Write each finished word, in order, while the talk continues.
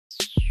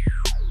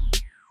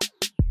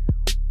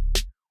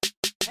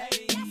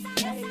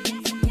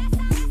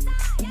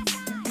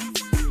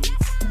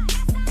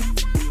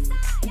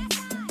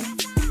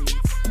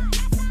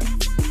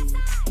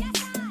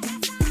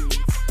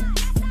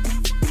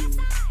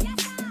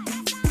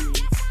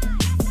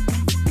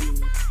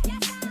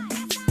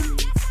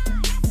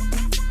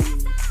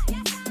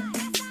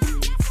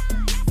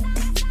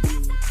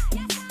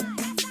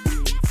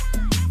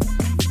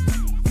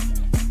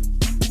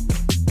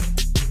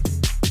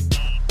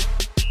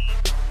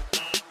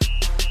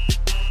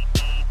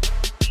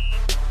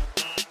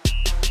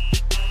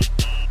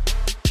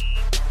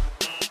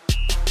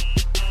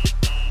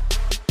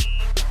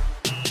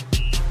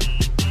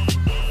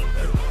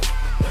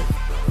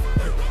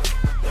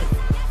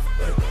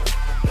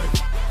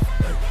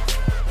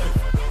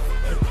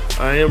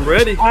I am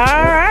ready. All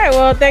right.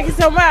 Well, thank you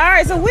so much. All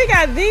right. So we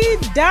got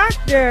the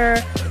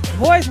Dr.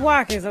 Boyce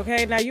Watkins.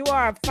 Okay. Now you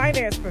are a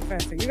finance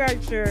professor. You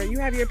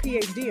have your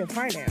PhD in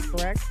finance,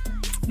 correct?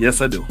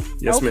 Yes, I do.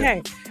 Yes, okay.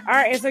 ma'am. All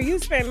right. And so you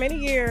spent many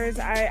years,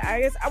 I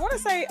guess I want to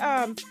say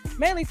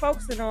mainly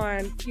focusing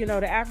on,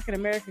 the African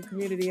American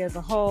community as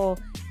a whole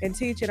and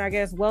teaching, I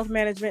guess, wealth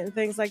management and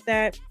things like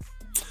that.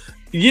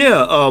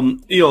 Yeah,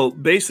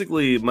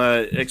 basically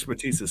my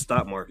expertise is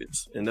stock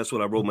markets, and that's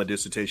what I wrote my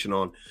dissertation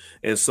on.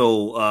 And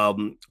so,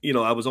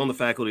 I was on the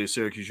faculty at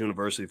Syracuse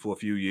University for a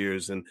few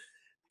years, and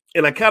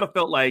I kind of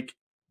felt like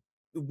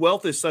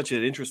wealth is such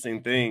an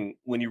interesting thing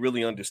when you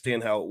really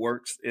understand how it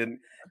works. And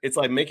it's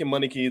like making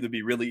money can either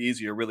be really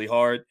easy or really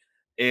hard.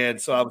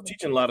 And so I was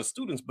teaching a lot of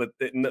students, but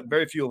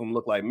very few of them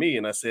look like me.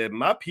 And I said,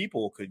 my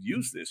people could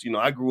use this.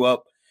 I grew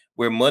up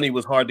where money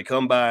was hard to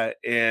come by,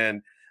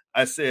 and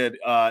I said,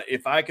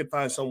 if I could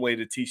find some way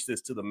to teach this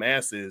to the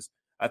masses,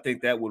 I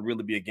think that would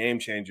really be a game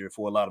changer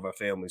for a lot of our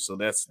families. So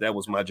that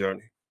was my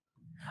journey.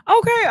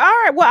 Okay,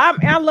 all right. Well,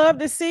 I love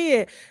to see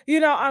it.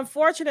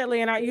 Unfortunately,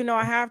 and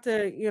I have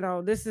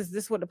to. This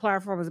is what the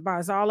platform is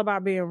about. It's all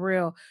about being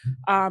real.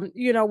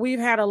 We've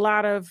had a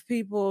lot of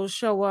people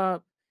show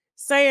up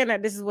saying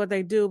that this is what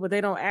they do, but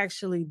they don't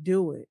actually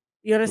do it.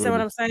 You understand what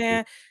I'm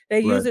saying?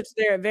 They use it to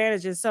their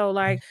advantages. So,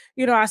 I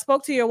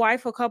spoke to your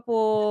wife I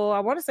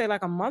want to say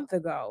like a month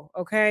ago.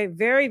 Okay.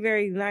 Very,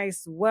 very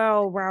nice,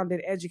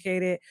 well-rounded,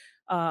 educated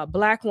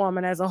Black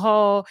woman as a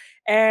whole.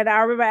 And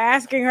I remember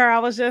asking her, I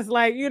was just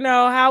like,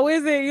 how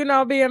is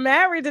it, being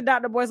married to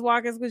Dr. Boyce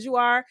Watkins? Because you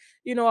are,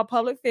 a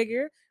public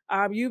figure.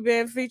 You've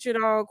been featured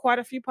on quite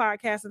a few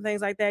podcasts and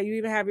things like that. You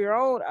even have your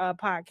own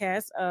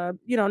podcast,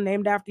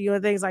 named after you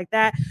and things like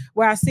that,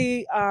 where I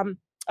see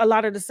a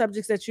lot of the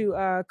subjects that you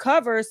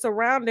cover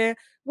surrounding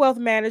wealth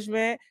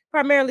management,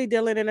 primarily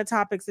dealing in the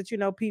topics that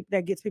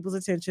that gets people's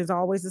attention,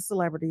 always the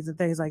celebrities and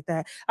things like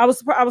that. I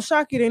was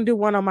shocked you didn't do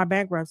one on my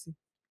bankruptcy.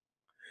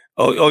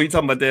 Oh, you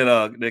talking about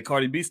that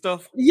Cardi B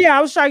stuff? Yeah,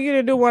 I was shocked you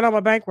didn't do one on my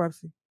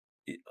bankruptcy.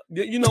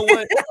 You know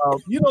what?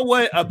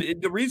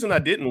 The reason I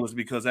didn't was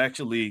because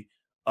actually,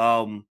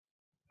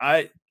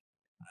 I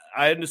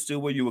understood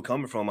where you were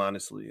coming from.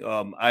 Honestly,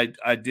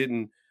 I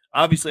didn't.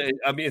 Obviously,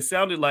 I mean, it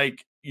sounded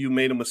like you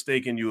made a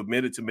mistake and you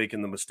admitted to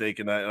making the mistake,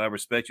 and I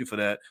respect you for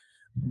that.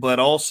 But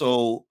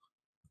also,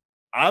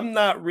 I'm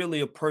not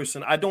really a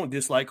person. I don't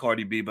dislike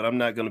Cardi B, but I'm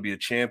not going to be a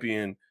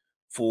champion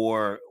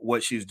for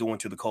what she's doing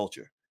to the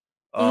culture.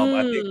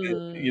 I think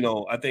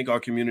that, I think our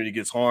community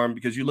gets harmed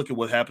because you look at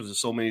what happens to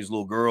so many of these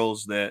little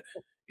girls that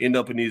end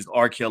up in these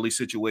R. Kelly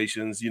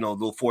situations,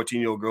 little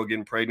 14-year-old girl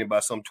getting pregnant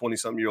by some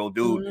 20-something-year-old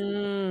dude.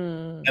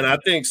 And I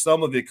think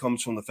some of it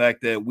comes from the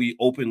fact that we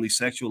openly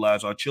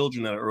sexualize our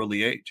children at an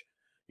early age.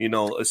 A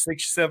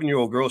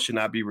 6-7-year-old girl should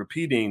not be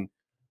repeating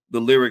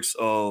the lyrics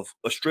of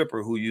a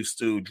stripper who used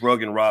to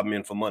drug and rob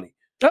men for money.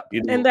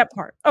 And that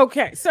part.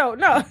 Okay. So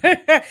no,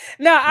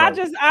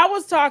 I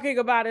was talking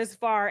about as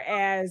far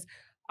as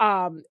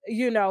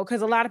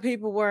because a lot of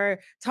people were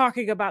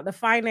talking about the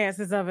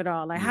finances of it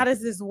all. Like, how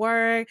does this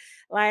work?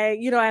 Like,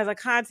 as a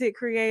content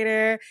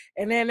creator.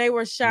 And then they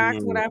were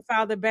shocked when I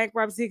filed the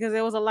bankruptcy because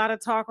there was a lot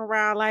of talk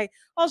around like,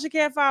 oh, she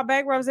can't file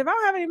bankruptcy. If I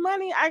don't have any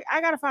money,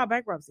 I got to file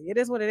bankruptcy. It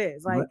is what it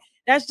is. Like,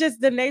 that's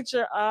just the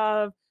nature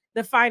of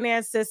the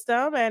finance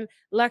system. And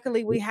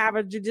luckily we have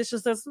a judicial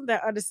system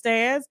that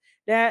understands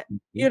that,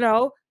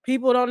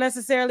 people don't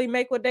necessarily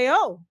make what they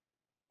owe.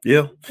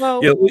 Yeah.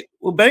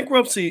 Well,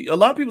 bankruptcy, a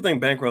lot of people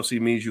think bankruptcy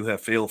means you have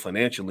failed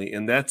financially,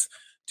 and that's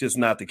just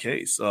not the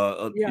case.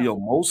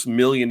 Most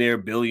millionaire,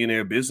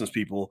 billionaire business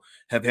people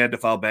have had to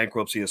file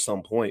bankruptcy at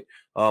some point.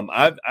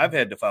 I've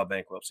had to file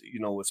bankruptcy,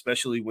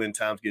 especially when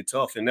times get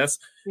tough. And that's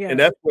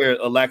where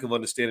a lack of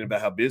understanding about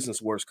how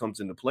business works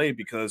comes into play,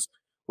 because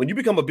when you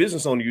become a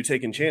business owner, you're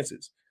taking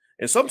chances.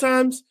 And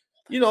sometimes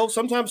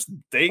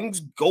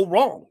things go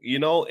wrong,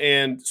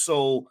 and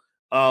so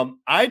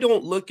I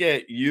don't look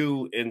at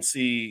you and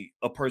see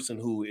a person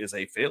who is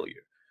a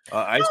failure.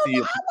 I wasn't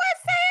saying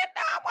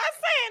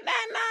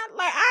that. Not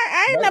like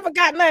I ain't never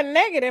got nothing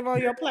negative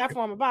on your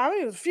platform about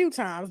it. It was a few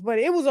times, but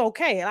it was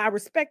okay. And I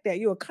respect that.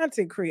 You're a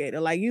content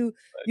creator. Like you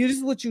this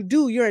is what you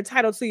do. You're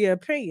entitled to your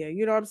opinion.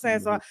 You know what I'm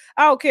saying? So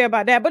I don't care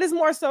about that. But it's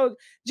more so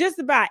just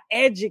about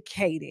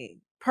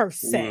educating per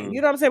se.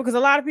 You know what I'm saying? Because a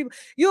lot of people,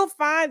 you'll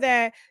find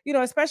that,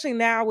 especially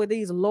now with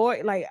these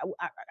lawyers, like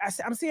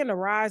I'm seeing the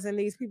rise in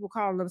these people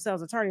calling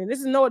themselves attorneys. And this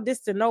is no diss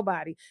to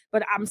nobody,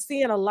 but I'm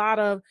seeing a lot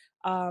of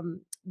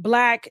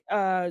Black,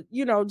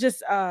 people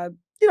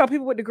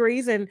with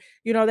degrees, and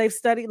they've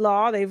studied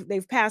law,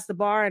 they've passed the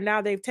bar, and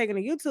now they've taken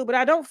to YouTube. But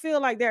I don't feel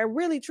like they're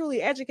really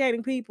truly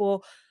educating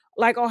people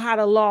like on how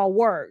the law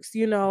works,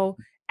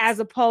 as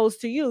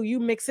opposed to you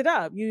mix it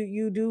up.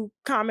 You do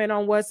comment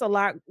on what's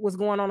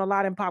going on a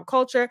lot in pop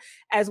culture,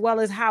 as well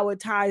as how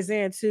it ties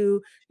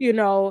into,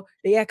 the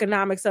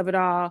economics of it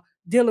all,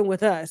 dealing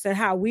with us and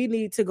how we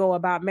need to go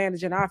about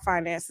managing our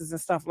finances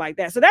and stuff like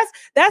that. So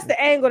that's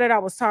the angle that I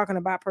was talking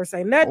about per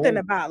se. Nothing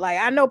about like,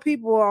 I know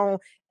people on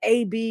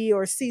A, B,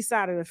 or C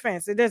side of the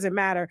fence. It doesn't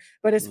matter.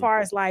 But as far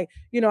as like,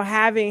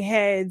 having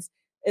heads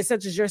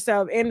such as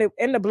yourself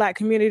in the Black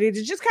community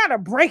to just kind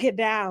of break it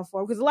down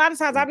for? Because a lot of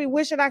times I be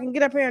wishing I can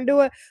get up here and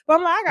do it, but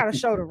I'm like, I got a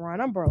show to run.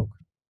 I'm broke.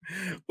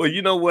 Well,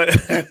 you know what?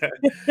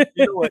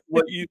 You know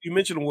what you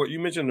mentioned a word, you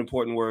mentioned an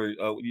important word.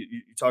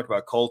 You talked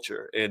about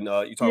culture and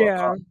you talk about Yeah.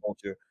 pop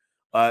culture.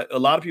 A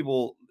lot of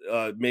people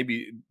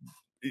maybe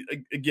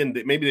again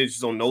maybe they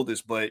just don't know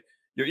this, but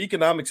your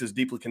economics is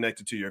deeply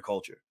connected to your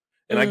culture.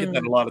 And I get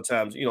that a lot of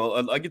times, you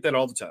know, I get that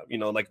all the time. You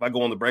know, like if I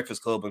go on the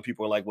Breakfast Club and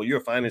people are like, well, you're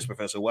a finance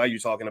professor. Why are you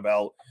talking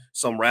about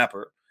some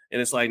rapper? And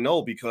it's like,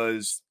 no,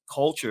 because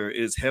culture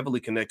is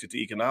heavily connected to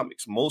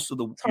economics. Most of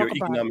your Talk about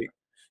it. economic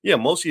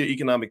most of your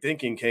economic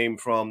thinking came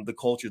from the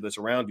culture that's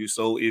around you.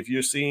 So if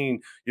you're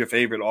seeing your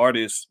favorite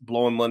artists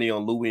blowing money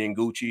on Louis and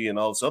Gucci and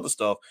all this other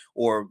stuff,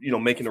 or, you know,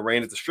 making it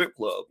rain at the strip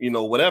club, you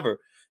know, whatever,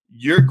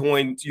 you're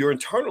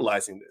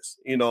internalizing this,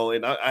 you know.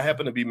 And I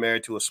happen to be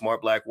married to a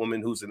smart Black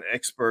woman who's an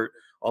expert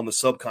on the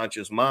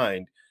subconscious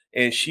mind.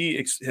 And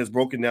she has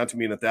broken down to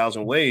me in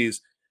 1,000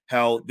 ways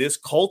how this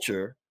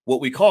culture,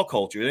 what we call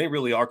culture, it ain't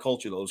really our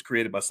culture though, it was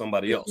created by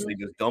somebody else. They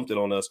just dumped it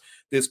on us.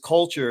 This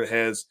culture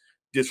has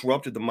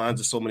disrupted the minds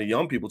of so many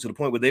young people to the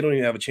point where they don't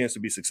even have a chance to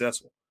be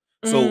successful.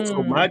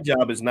 So my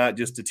job is not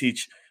just to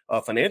teach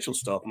financial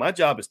stuff. My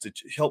job is to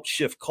help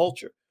shift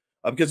culture.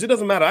 Because it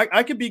doesn't matter.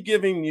 I could be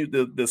giving you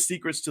the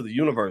secrets to the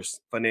universe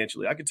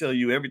financially. I could tell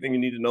you everything you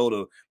need to know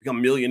to become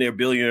a millionaire,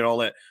 billionaire, and all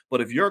that.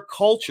 But if your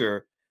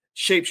culture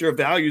shapes your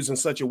values in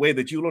such a way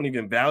that you don't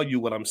even value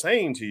what I'm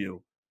saying to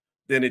you,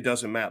 then it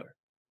doesn't matter.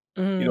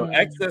 You know,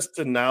 access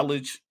to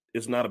knowledge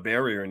is not a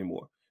barrier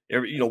anymore.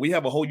 You know, we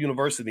have a whole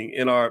university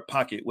in our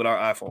pocket with our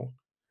iPhone.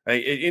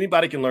 Right?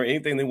 Anybody can learn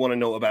anything they want to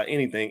know about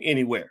anything,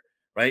 anywhere.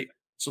 Right?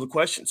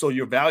 So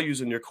your values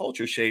and your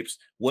culture shapes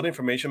what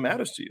information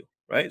matters to you.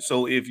 Right?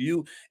 So if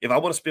I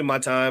want to spend my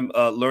time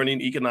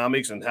learning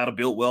economics and how to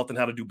build wealth and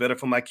how to do better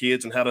for my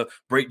kids and how to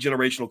break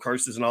generational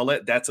curses and all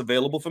that, that's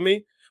available for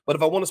me. But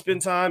if I want to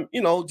spend time,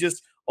 you know,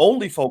 just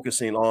only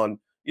focusing on,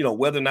 you know,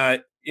 whether or not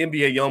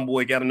NBA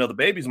YoungBoy got another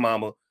baby's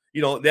mama,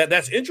 you know,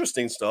 that's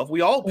interesting stuff.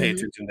 We all pay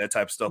attention to that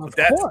type of stuff, but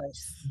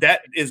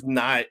that is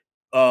not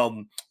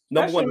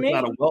number one,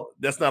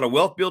 that's not a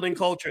wealth building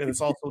culture, and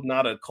it's also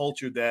not a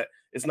culture that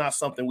it's not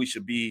something we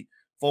should be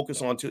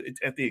focused on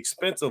at the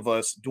expense of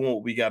us doing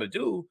what we got to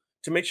do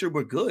to make sure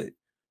we're good.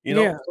 You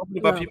know, talking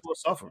about people who are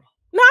suffering.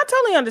 No, I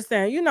totally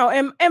understand. You know,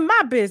 and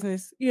my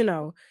business, you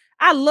know,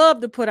 I love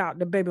to put out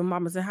the baby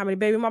mamas and how many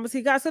baby mamas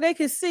he got so they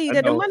can see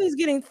that the money's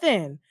getting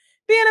thin.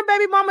 Being a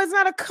baby mama is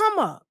not a come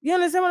up. You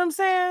understand what I'm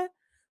saying?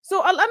 So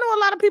I know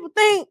a lot of people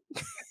think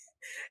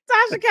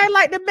Tasha K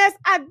like the mess.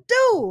 I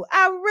do.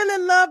 I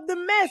really love the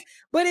mess,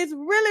 but it's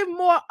really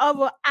more of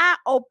an eye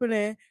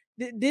opening.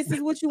 This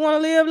is what you want to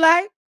live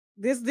like.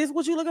 This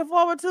what you looking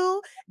forward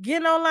to?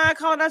 Getting online,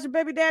 calling out your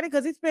baby daddy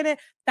because he's spending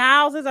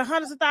thousands or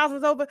hundreds of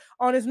thousands over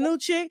on his new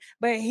chick,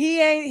 but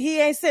he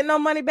ain't sending no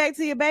money back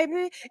to your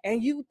baby.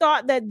 And you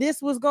thought that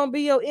this was gonna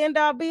be your end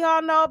all be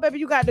all. No, baby,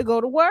 you got to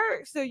go to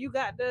work. So you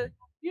got to,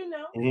 you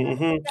know,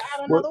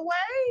 out another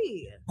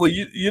way. Well,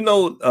 you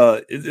know,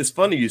 it's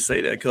funny you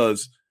say that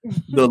because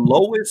the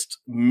lowest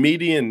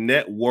median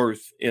net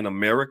worth in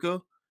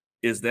America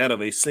is that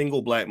of a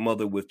single Black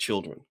mother with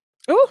children.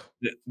 Ooh,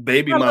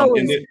 baby mom.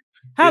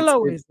 How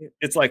low is it?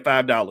 It's like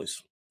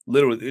 $5.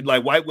 Literally,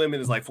 like white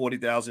women is like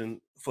 40,000.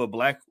 For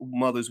Black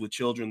mothers with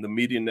children, the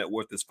median net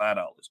worth is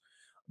 $5.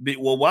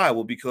 Well, why?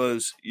 Well,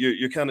 because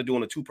you're kind of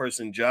doing a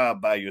 2-person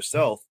job by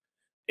yourself.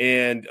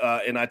 And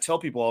I tell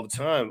people all the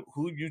time,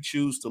 who you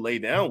choose to lay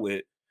down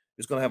with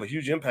is going to have a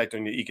huge impact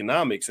on your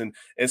economics. And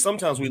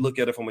sometimes we look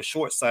at it from a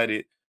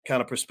short-sighted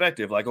kind of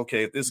perspective. Like,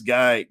 okay, if this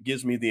guy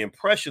gives me the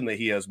impression that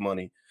he has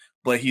money,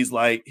 but he's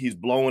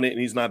blowing it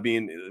and he's not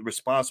being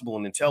responsible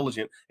and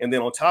intelligent. And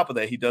then on top of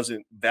that, he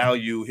doesn't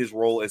value his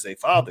role as a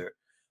father.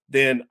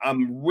 Then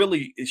I'm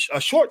really, a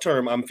short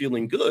term, I'm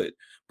feeling good,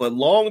 but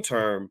long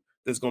term,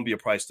 there's going to be a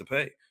price to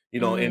pay,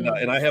 you know. And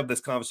I have this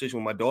conversation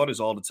with my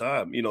daughters all the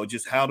time, you know,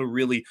 just how to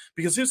really,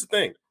 because here's the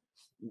thing.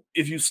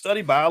 If you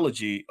study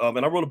biology,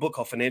 and I wrote a book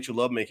called Financial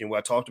Lovemaking where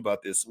I talked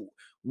about this,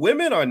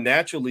 women are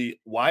naturally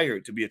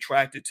wired to be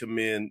attracted to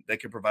men that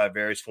can provide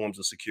various forms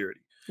of security.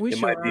 We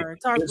sure are.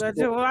 Talk about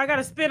it. Well, I got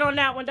to spin on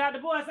that one, Dr.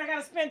 Boyce. I got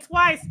to spin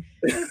twice.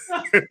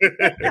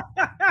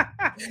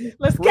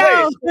 Let's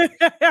go.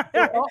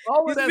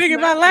 You're speaking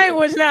my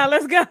language now.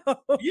 Let's go.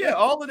 Yeah,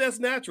 all of that's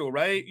natural,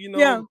 right? You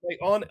know, like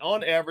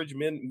on average,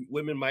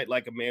 women might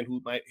like a man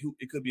who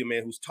it could be a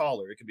man who's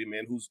taller. It could be a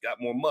man who's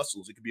got more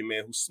muscles. It could be a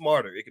man who's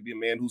smarter. It could be a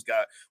man who's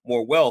got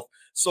more wealth.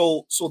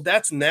 So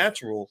that's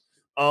natural.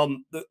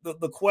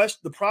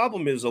 The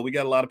problem is, though, we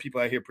got a lot of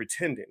people out here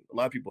pretending. A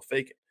lot of people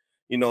faking.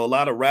 You know, a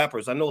lot of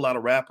rappers, I know a lot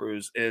of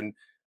rappers, and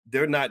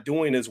they're not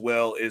doing as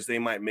well as they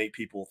might make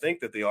people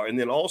think that they are. And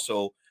then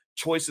also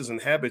choices and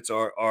habits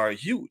are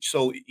huge.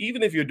 So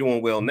even if you're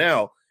doing well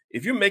now,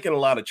 if you're making a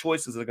lot of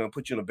choices that are going to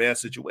put you in a bad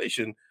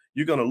situation,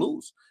 you're going to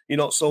lose. You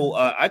know, so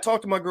I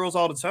talk to my girls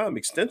all the time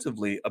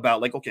extensively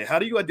about like, okay, how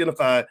do you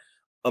identify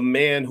a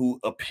man who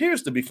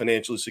appears to be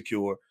financially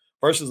secure,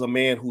 versus a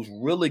man who's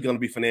really going to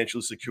be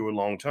financially secure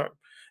long term.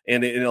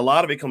 And a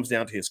lot of it comes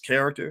down to his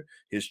character,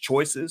 his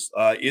choices.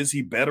 Is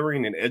he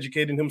bettering and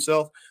educating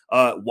himself?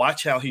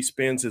 Watch how he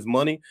spends his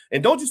money,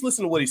 and don't just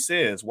listen to what he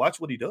says. Watch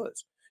what he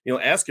does.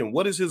 Ask him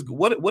what is your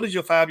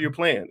 5-year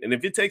plan, and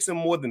if it takes him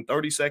more than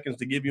 30 seconds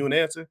to give you an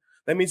answer,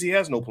 that means he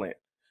has no plan.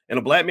 And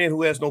a black man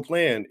who has no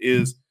plan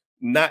is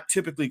not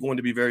typically going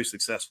to be very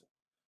successful.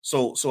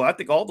 So I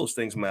think all those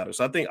things matter.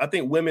 So I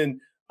think women.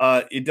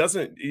 It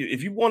doesn't.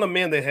 If you want a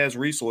man that has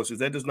resources,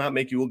 that does not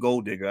make you a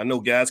gold digger. I know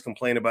guys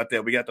complain about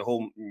that. We got the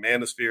whole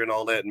manosphere and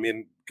all that, and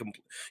men,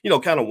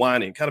 kind of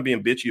whining, kind of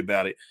being bitchy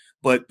about it.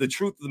 But the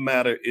truth of the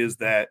matter is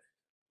that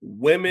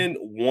women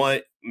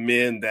want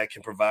men that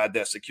can provide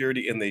that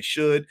security, and they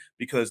should,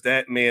 because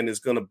that man is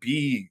going to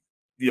be,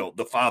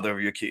 the father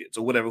of your kids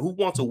or whatever. Who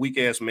wants a weak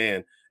ass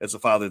man as the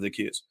father of their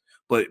kids?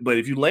 But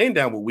if you laying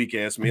down with weak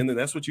ass men, then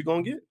that's what you're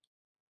gonna get.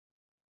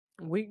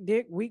 Weak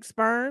dick, weak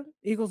sperm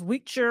equals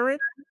weak children.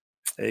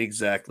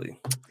 Exactly.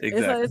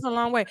 It's a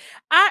long way.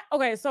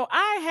 So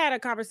I had a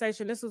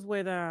conversation. This was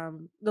with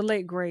the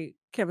late great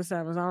Kevin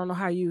Samuels. I don't know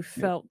how you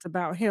felt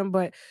about him,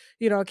 but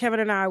Kevin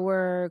and I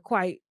were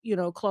quite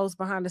close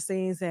behind the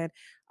scenes, and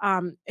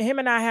him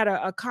and I had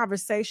a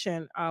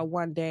conversation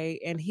one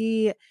day, and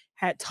he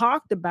had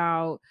talked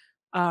about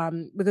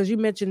because you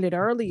mentioned it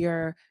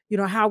earlier,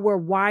 how we're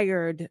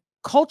wired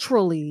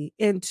culturally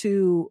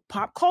into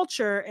pop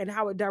culture and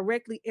how it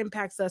directly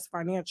impacts us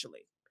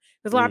financially.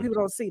 Because a lot of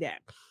people don't see that.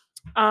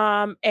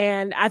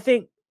 And I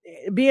think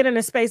being in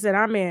the space that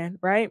I'm in,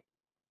 right,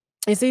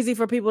 it's easy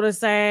for people to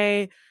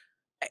say,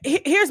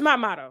 here's my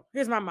motto.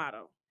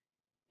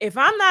 If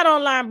I'm not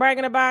online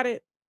bragging about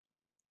it,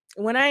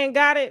 when I ain't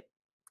got it,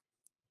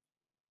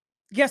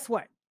 guess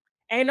what?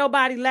 Ain't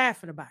nobody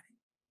laughing about it.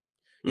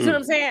 You see what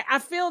I'm saying? I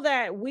feel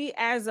that we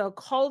as a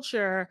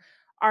culture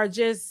are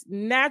just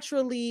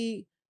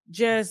naturally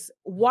just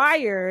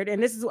wired,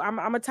 and this is I'm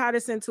gonna tie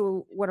this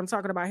into what I'm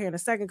talking about here in a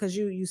second, because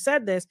you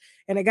said this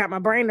and it got my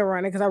brain to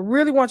running, because I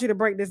really want you to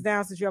break this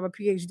down since you have a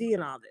PhD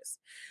in all this.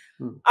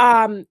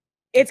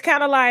 It's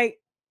kind of like,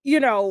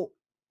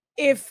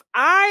 if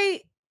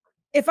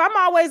I'm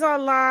always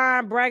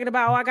online bragging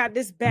about, oh, I got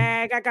this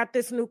bag, I got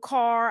this new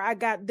car, I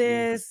got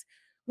this,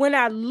 when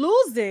I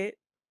lose it,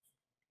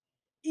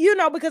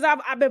 because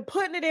I've been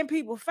putting it in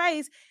people's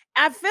face,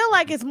 I feel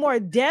like it's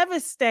more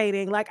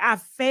devastating. Like I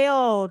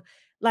failed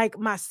like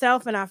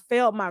myself, and I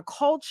failed my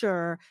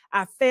culture.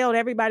 I failed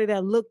everybody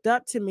that looked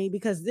up to me,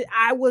 because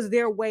I was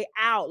their way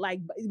out. Like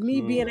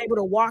me being able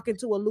to walk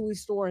into a Louis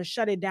store and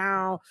shut it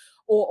down,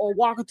 or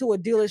walk into a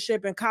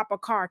dealership and cop a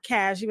car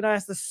cash, even though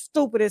that's the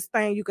stupidest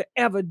thing you could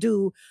ever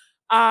do.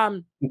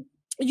 And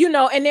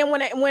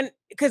then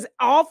because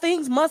all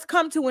things must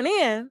come to an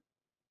end.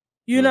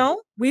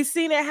 We've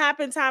seen it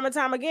happen time and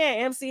time again.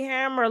 MC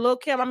Hammer, Lil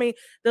Kim. I mean,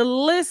 the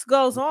list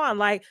goes on.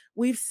 Like,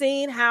 we've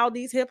seen how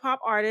these hip hop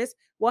artists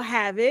will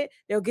have it.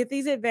 They'll get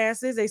these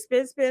advances. They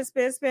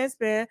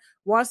spin.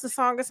 Once the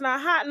song is not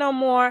hot no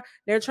more,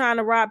 they're trying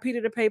to rob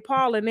Peter to pay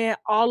Paul. And then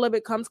all of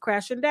it comes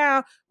crashing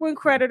down when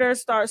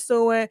creditors start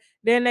suing.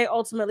 Then they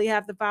ultimately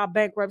have to file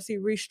bankruptcy,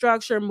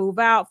 restructure, move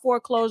out,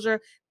 foreclosure.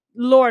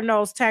 Lord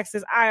knows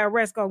Texas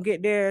IRS gonna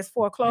get theirs,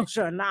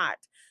 foreclosure or not.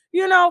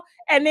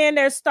 And then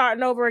they're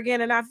starting over again.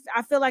 And I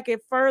feel like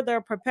it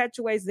further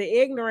perpetuates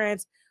the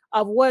ignorance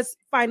of what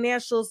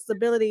financial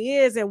stability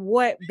is and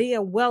what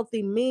being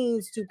wealthy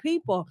means to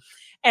people.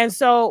 And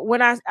so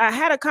when I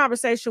had a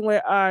conversation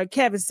with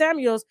Kevin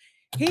Samuels,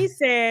 he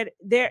said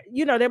there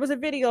was a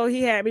video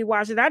he had me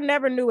watching. I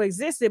never knew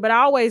existed, but I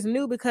always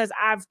knew because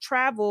I've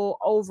traveled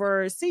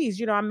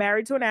overseas. I'm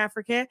married to an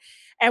African.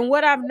 And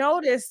what I've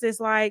noticed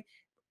is like,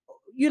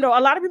 a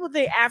lot of people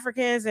think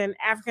Africans and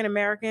African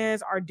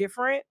Americans are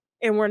different,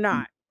 and we're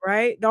not,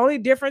 right? The only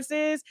difference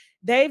is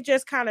they've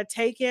just kind of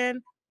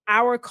taken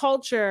our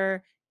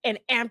culture and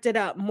amped it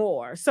up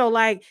more. So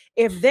like,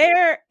 if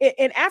they're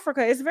in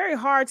Africa, it's very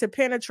hard to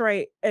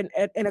penetrate an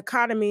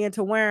economy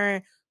into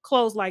wearing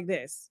clothes like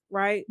this,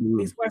 right?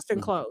 These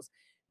Western clothes.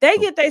 They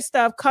get their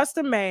stuff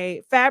custom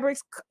made,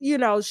 fabrics,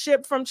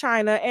 shipped from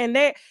China, and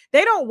they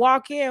don't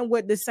walk in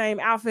with the same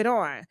outfit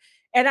on.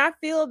 And I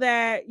feel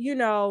that,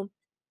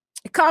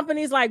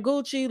 companies like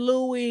Gucci,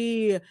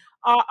 Louis,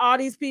 all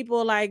these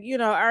people like,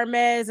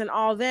 Hermes and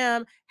all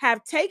them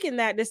have taken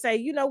that to say,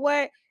 you know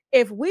what,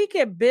 if we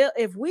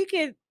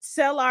could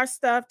sell our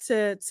stuff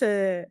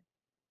to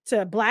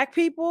Black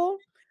people,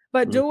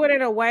 but do it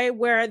in a way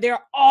where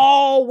they're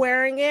all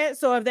wearing it.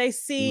 So if they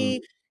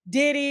see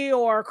Diddy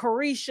or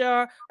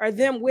Carisha or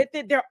them with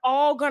it, they're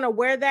all going to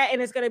wear that.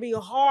 And it's going to be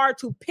hard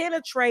to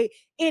penetrate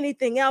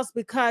anything else,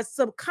 because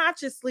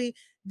subconsciously,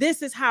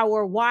 this is how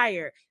we're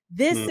wired.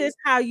 This is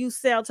how you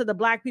sell to the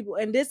Black people,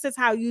 and this is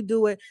how you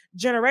do it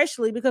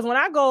generationally. Because when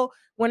I go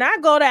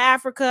to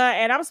Africa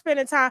and I'm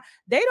spending time,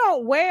 they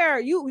don't wear,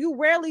 you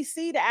rarely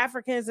see the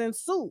Africans in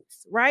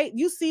suits, right?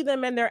 You see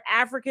them in their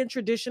African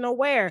traditional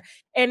wear,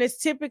 and it's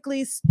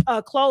typically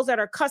clothes that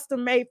are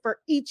custom made for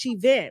each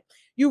event.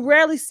 you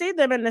rarely see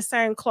them in the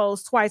same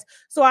clothes twice.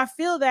 So I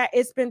feel that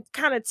it's been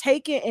kind of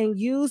taken and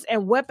used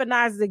and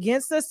weaponized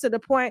against us to the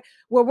point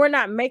where we're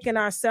not making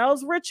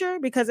ourselves richer,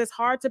 because it's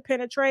hard to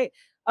penetrate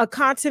a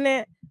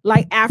continent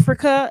like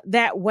Africa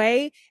that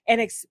way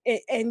and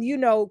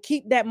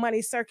keep that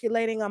money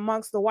circulating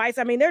amongst the whites.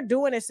 I mean, they're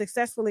doing it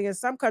successfully in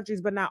some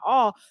countries, but not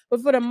all.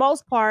 But for the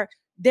most part,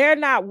 they're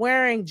not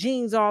wearing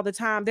jeans all the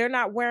time. They're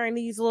not wearing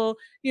these little,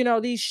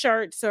 these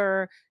shirts,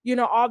 or,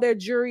 all their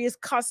jewelry is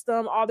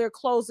custom, all their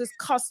clothes is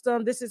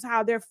custom. This is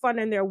how they're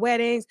funding their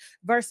weddings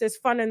versus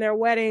funding their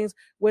weddings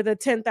with a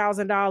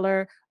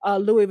 $10,000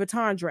 Louis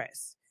Vuitton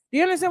dress. Do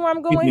you understand where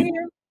I'm going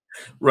here?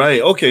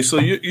 Right. Okay. So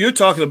you're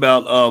talking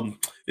about,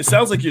 it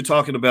sounds like you're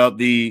talking about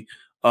the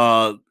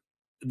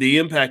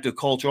impact of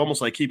culture,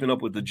 almost like keeping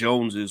up with the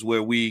Joneses,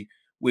 where we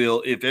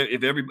will,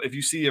 if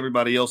you see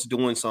everybody else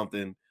doing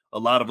something, a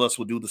lot of us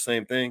will do the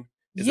same thing.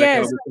 Is that kind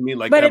Yes, of what you mean?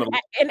 Like but kind of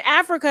in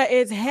Africa,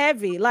 it's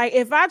heavy. Like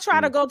if I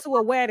try to go to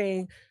a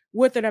wedding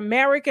with an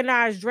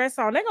Americanized dress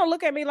on, they're gonna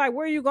look at me like,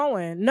 "Where are you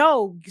going?"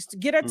 No,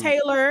 get a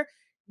tailor,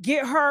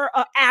 get her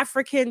an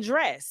African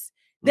dress.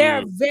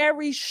 They're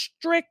very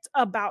strict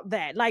about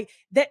that. Like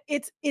that,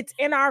 it's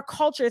in our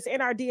culture, it's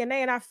in our DNA,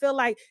 and I feel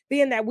like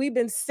being that we've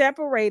been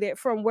separated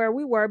from where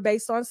we were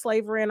based on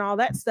slavery and all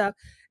that stuff.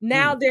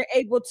 Now they're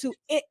able to,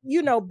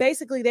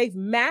 basically they've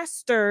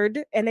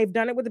mastered, and they've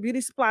done it with the beauty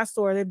supply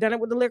store. They've done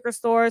it with the liquor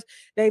stores.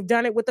 They've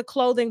done it with the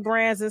clothing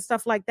brands and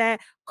stuff like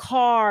that.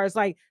 Cars,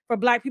 like for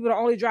Black people to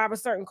only drive a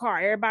certain car.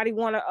 Everybody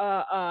want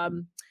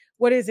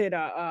what is it?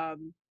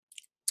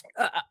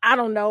 I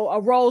don't know,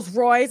 a Rolls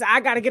Royce. I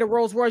got to get a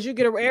Rolls Royce.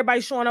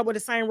 Everybody showing up with the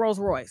same Rolls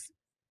Royce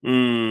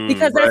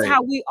because that's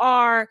how we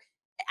are.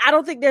 I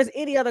don't think there's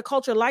any other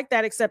culture like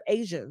that except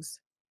Asians.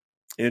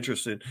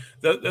 Interesting.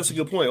 That's a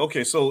good point.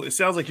 Okay, so it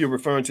sounds like you're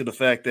referring to the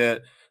fact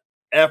that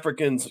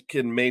Africans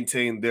can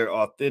maintain their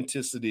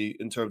authenticity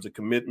in terms of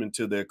commitment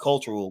to their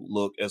cultural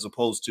look, as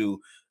opposed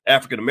to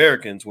African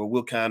Americans, where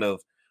we'll kind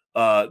of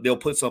they'll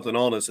put something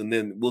on us, and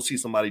then we'll see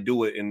somebody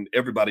do it, and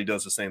everybody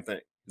does the same thing.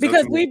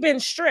 Because we've been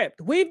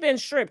stripped. We've been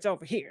stripped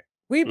over here.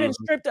 We've been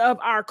stripped of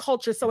our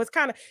culture. So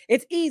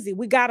it's easy.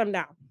 We got them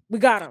now. We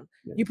got them.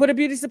 Yeah. You put a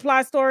beauty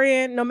supply store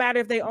in, no matter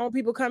if they own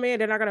people come in,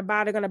 they're not going to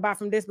buy. They're going to buy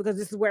from this because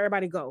this is where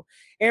everybody go.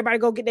 Everybody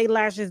go get their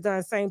lashes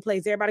done, same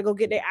place. Everybody go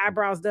get their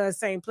eyebrows done,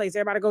 same place.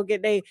 Everybody go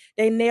get their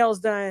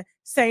nails done,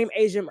 same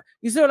Asian.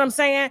 You see what I'm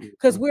saying?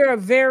 Because we're a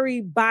very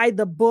by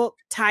the book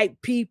type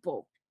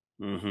people.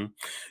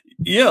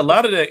 Yeah, a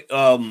lot of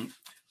that.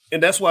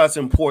 And that's why it's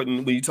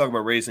important when you talk about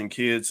raising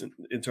kids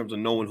in terms of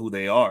knowing who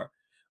they are.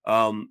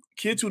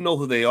 Kids who know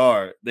who they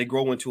are, they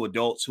grow into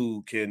adults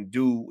who can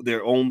do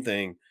their own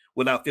thing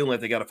without feeling like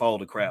they got to follow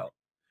the crowd.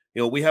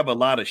 We have a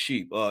lot of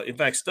sheep. In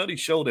fact, studies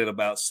show that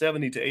about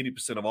 70 to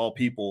 80% of all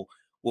people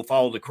will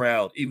follow the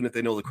crowd, even if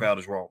they know the crowd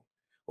is wrong,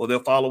 or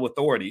they'll follow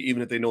authority,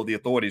 even if they know the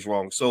authority is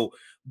wrong. So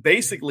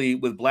basically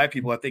with Black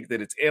people, I think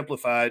that it's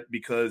amplified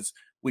because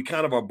we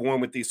kind of are born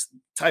with this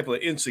type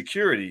of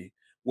insecurity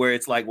where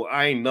it's like, well,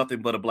 I ain't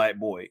nothing but a Black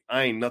boy.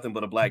 I ain't nothing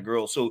but a Black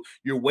girl. So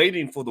you're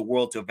waiting for the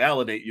world to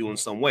validate you in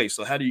some way.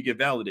 So how do you get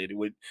validated?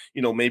 With,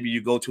 maybe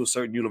you go to a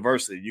certain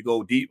university, you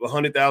go deep,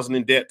 100,000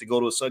 in debt to go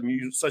to a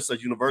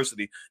such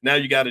university. Now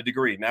you got a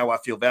degree. Now I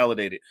feel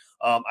validated.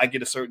 I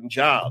get a certain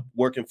job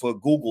working for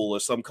Google or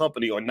some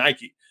company or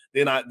Nike.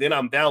 Then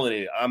I'm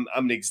validated. I'm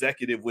an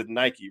executive with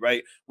Nike,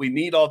 right? We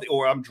need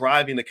or I'm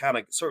driving a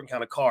certain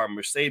kind of car,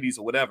 Mercedes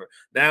or whatever.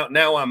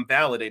 Now I'm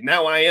validated.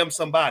 Now I am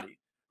somebody,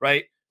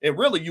 right? And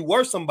really, you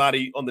were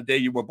somebody on the day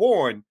you were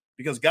born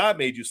because God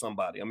made you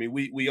somebody. I mean,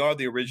 we are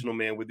the original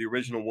man. We're the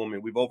original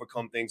woman. We've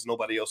overcome things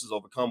nobody else has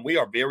overcome. We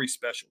are very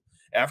special.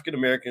 African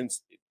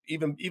Americans,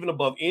 even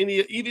above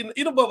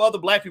even above other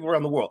Black people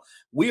around the world,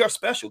 we are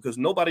special because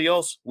nobody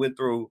else went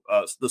through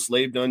the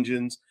slave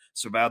dungeons,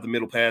 survived the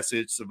Middle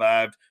Passage,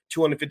 survived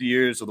 250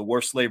 years of the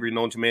worst slavery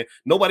known to man.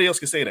 Nobody else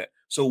can say that.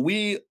 So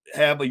we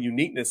have a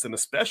uniqueness and a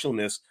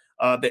specialness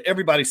that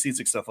everybody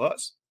sees except for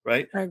us.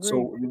 Right.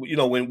 So,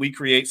 when we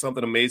create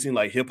something amazing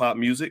like hip hop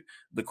music,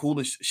 the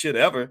coolest shit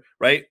ever,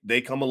 right? They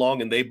come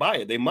along and they buy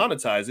it, they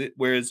monetize it.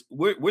 Whereas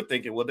we're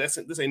thinking, well, this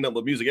ain't nothing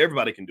but music.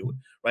 Everybody can do it.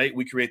 Right.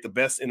 We create the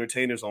best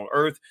entertainers on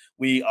earth.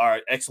 We are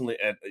excellent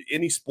at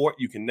any sport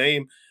you can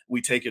name. We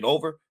take it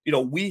over.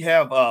 We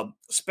have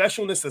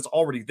specialness that's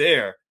already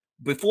there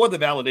before the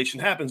validation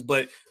happens.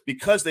 But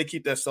because they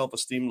keep that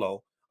self-esteem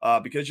low,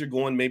 because you're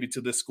going maybe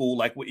to this school,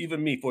 like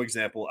even me, for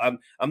example,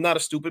 I'm not a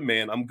stupid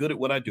man. I'm good at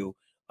what I do.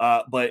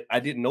 But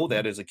I didn't know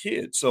that as a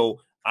kid.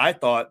 So I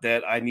thought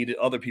that I needed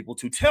other people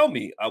to tell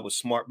me I was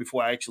smart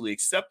before I actually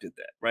accepted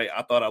that, right?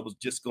 I thought I was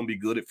just going to be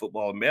good at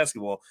football and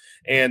basketball.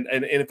 And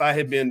if I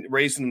had been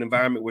raised in an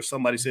environment where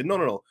somebody said,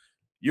 no,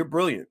 you're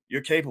brilliant,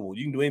 you're capable,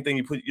 you can do anything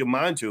you put your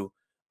mind to,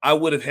 I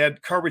would have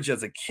had courage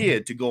as a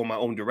kid to go in my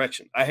own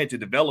direction. I had to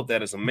develop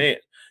that as a man,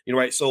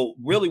 right? So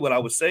really what I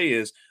would say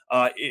is,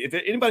 if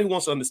anybody who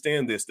wants to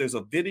understand this, there's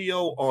a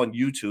video on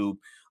YouTube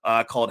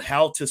called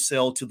How to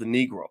Sell to the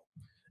Negro.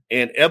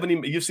 And Ebony,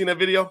 you've seen that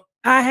video?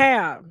 I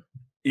have.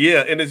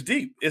 Yeah, and it's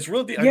deep. It's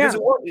real deep. I guess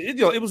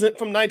Yeah. it was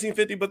from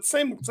 1950, but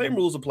same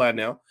rules apply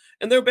now.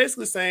 And they're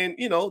basically saying,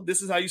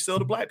 this is how you sell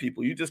to black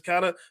people. You just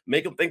kind of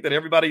make them think that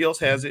everybody else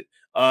has it.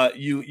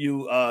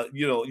 You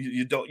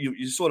don't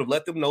you sort of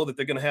let them know that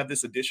they're going to have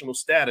this additional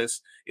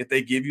status if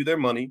they give you their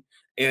money.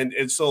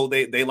 And so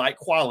they like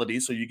quality.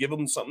 So you give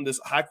them something that's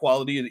high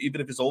quality, and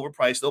even if it's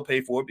overpriced, they'll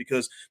pay for it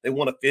because they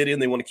want to fit in.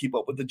 They want to keep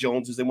up with the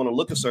Joneses. They want to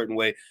look a certain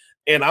way.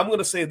 And I'm going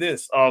to say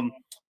this.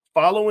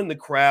 Following the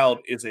crowd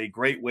is a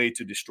great way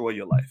to destroy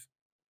your life.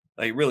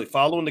 Like really,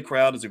 following the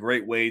crowd is a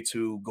great way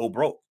to go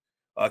broke.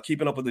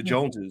 Keeping up with the Yeah.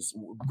 Joneses,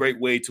 great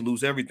way to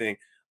lose everything.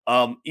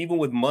 Even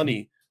with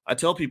money, I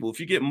tell people if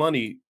you get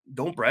money,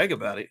 don't brag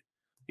about it.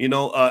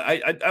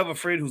 I have a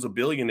friend who's a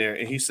billionaire,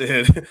 and he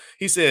said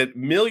he said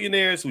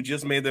millionaires who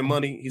just made their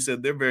money. He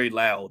said they're very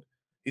loud.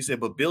 He said,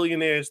 but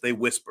billionaires they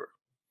whisper.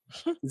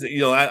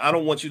 I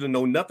don't want you to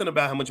know nothing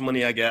about how much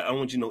money I got. I don't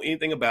want you to know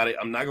anything about it.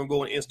 I'm not going to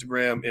go on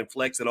Instagram and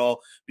flex at all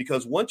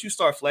because once you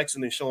start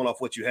flexing and showing off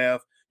what you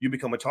have, you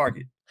become a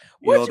target.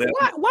 You know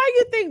that. Why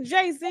you think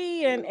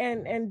Jay-Z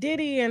and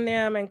Diddy and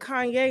them and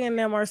Kanye and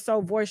them are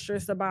so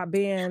boisterous about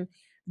being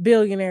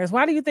billionaires?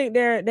 Why do you think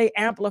they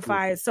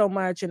amplify it so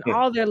much in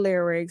all their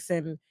lyrics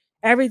and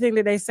everything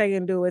that they say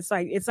and do? It's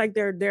like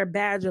their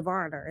badge of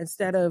honor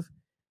instead of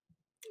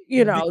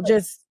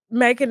just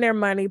making their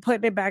money,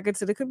 putting it back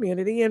into the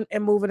community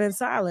and moving in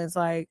silence.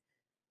 Like,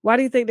 why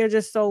do you think they're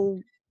just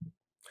so,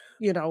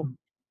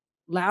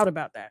 loud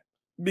about that?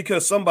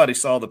 Because somebody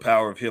saw the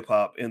power of hip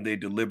hop and they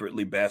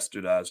deliberately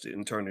bastardized it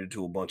and turned it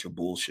into a bunch of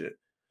bullshit.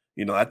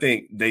 I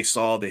think they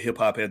saw that hip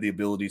hop had the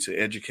ability to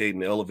educate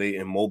and elevate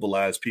and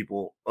mobilize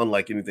people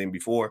unlike anything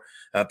before.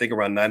 And I think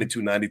around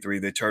 92, 93,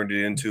 they turned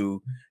it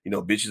into,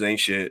 bitches ain't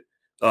shit,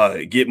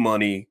 get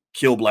money,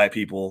 kill black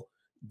people,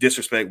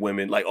 disrespect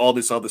women, like all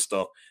this other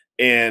stuff.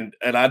 And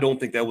I don't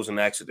think that was an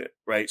accident,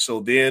 right? So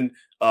then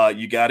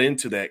you got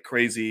into that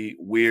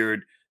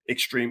weird,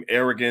 extreme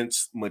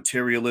arrogance,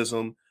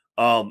 materialism.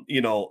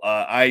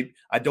 I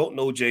don't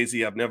know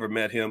Jay-Z. I've never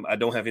met him. I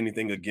don't have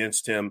anything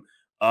against him.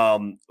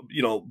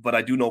 But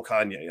I do know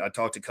Kanye. I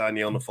talked to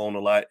Kanye on the phone a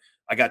lot.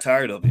 I got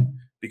tired of it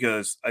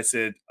because I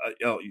said,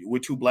 we're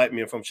two black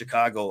men from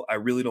Chicago. I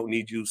really don't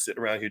need you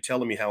sitting around here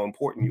telling me how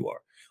important you are,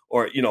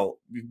 or,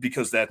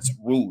 because that's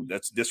rude.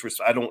 That's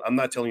disrespect. I'm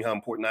not telling you how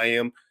important I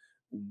am.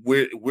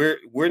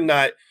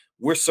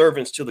 We're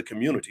servants to the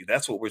community.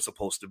 That's what we're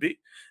supposed to be.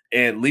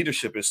 And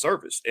leadership is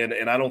service. And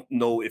I don't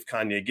know if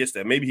Kanye gets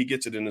that. Maybe he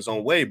gets it in his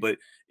own way, but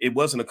it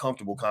wasn't a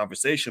comfortable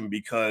conversation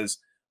because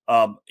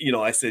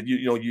I said,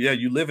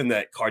 you live in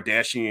that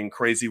Kardashian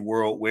crazy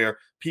world where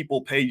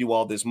people pay you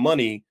all this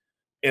money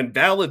and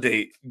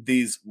validate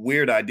these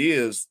weird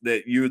ideas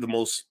that you're the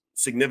most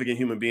significant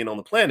human being on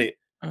the planet.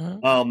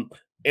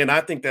 And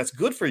I think that's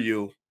good for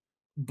you,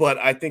 but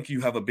I think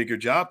you have a bigger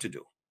job to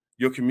do.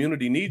 Your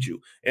community needs you.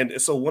 And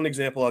so one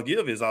example I'll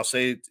give is I'll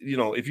say,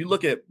 if you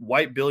look at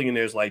white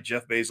billionaires like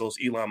Jeff Bezos,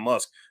 Elon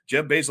Musk,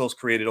 Jeff Bezos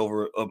created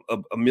over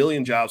a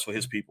million jobs for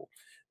his people.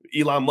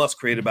 Elon Musk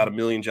created about 1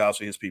 million jobs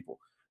for his people.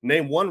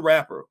 Name one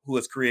rapper who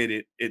has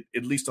created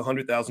at least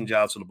 100,000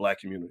 jobs for the black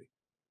community.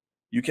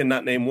 You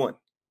cannot name one.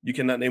 You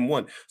cannot name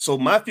one. So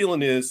my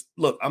feeling is,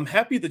 look, I'm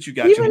happy that you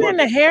got your money. Even in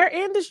the hair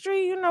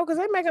industry, because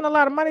they're making a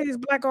lot of money, these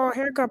black-owned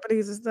hair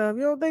companies and stuff.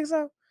 You don't think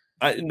so?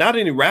 Not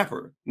any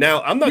rapper.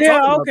 Now I'm not talking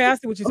about. Okay, I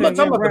see what you're saying. I'm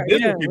not talking about the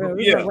business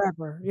people. Yeah,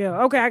 rapper.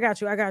 Yeah. Okay, I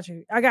got you.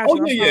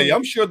 Oh yeah.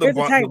 I'm sure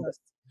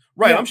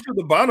Right. I'm sure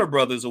the Bonner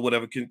brothers or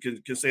whatever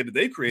can say that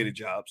they created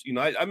jobs.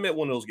 I met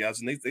one of those guys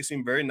and they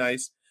seem very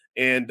nice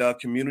and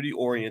community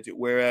oriented.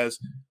 Whereas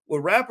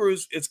with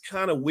rappers, it's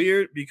kind of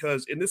weird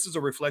because, and this is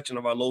a reflection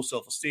of our low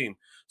self-esteem.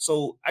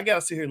 So I got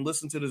to sit here and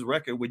listen to this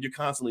record where you're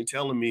constantly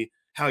telling me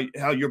how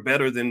you're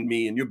better than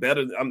me and you're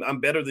better. I'm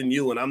better than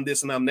you and I'm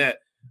this and I'm that.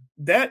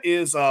 That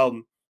is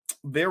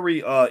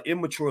very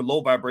immature,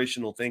 low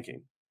vibrational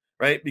thinking,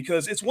 right?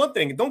 Because it's one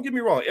thing, don't get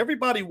me wrong,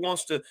 everybody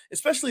wants to,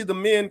 especially the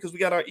men, because we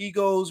got our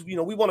egos, we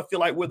want to feel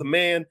like we're the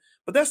man,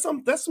 but that's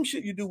some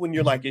shit you do when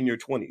you're like in your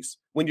 20s,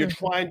 when you're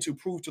trying to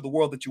prove to the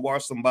world that you are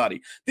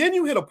somebody. Then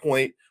you hit a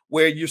point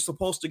where you're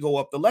supposed to go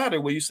up the ladder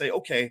where you say,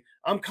 okay,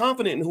 I'm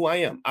confident in who I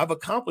am. I've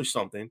accomplished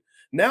something.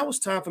 Now it's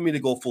time for me to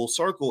go full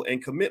circle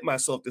and commit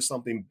myself to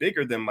something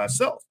bigger than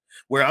myself,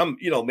 where I'm,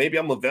 maybe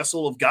I'm a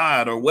vessel of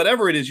God or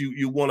whatever it is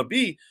you want to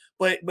be.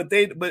 But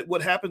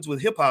what happens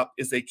with hip hop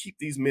is they keep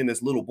these men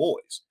as little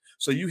boys.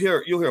 So you'll hear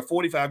a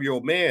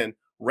 45-year-old man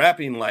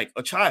rapping like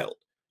a child,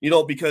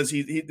 because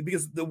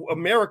because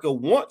America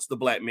wants the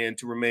black man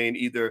to remain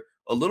either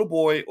a little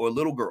boy or a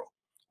little girl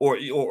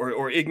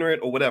or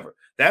ignorant or whatever.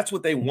 That's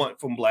what they want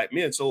from black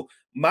men. So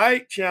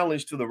my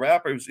challenge to the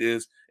rappers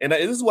is, and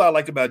this is what I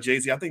like about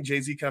Jay-Z. I think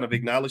Jay-Z kind of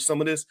acknowledged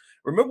some of this.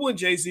 Remember when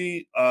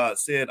Jay-Z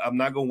said, I'm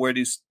not going to wear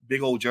these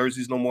big old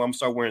jerseys no more. I'm going to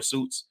start wearing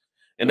suits.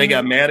 And they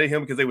got mad at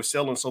him because they were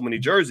selling so many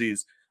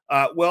jerseys.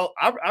 Well,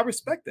 I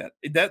respect that.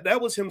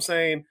 That was him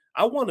saying,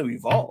 I want to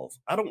evolve.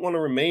 I don't want to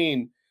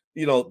remain,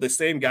 the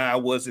same guy I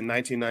was in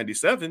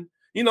 1997.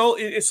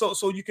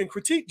 So you can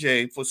critique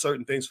Jay for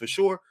certain things for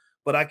sure,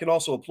 but I can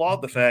also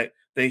applaud the fact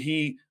that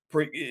he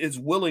is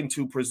willing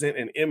to present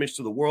an image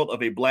to the world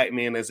of a black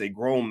man as a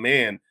grown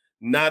man,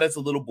 not as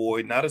a little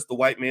boy, not as the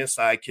white man's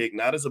sidekick,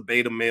 not as a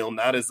beta male,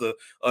 not as a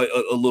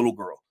little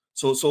girl.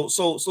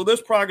 So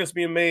there's progress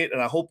being made,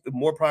 and I hope that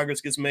more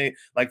progress gets made.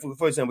 Like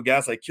for example,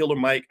 guys like Killer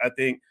Mike, I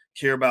think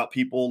care about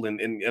people, and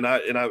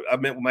I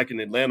met with Mike in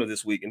Atlanta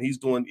this week, and he's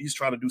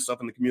trying to do stuff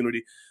in the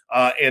community,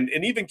 and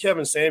even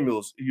Kevin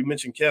Samuels. You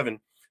mentioned Kevin.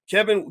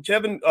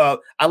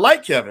 I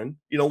like Kevin.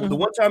 You know, the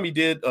one time he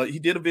did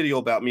a video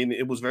about me, and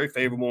it was very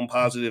favorable and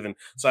positive, and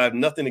so I have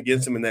nothing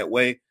against him in that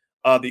way.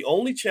 The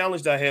only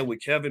challenge that I had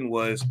with Kevin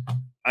was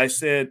I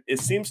said, it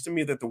seems to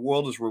me that the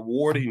world is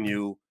rewarding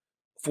you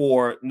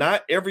for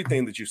not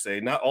everything that you say,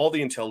 not all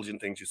the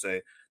intelligent things you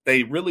say.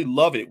 They really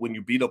love it when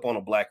you beat up on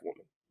a black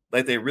woman.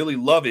 Like they really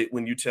love it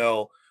when you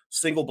tell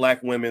single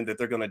black women that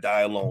they're going to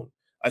die alone.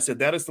 I said,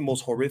 that is the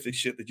most horrific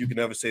shit that you can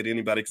ever say to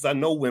anybody, because I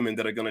know women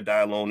that are going to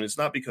die alone. And it's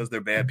not because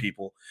they're bad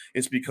people.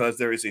 It's because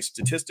there is a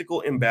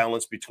statistical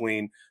imbalance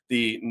between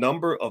the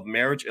number of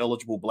marriage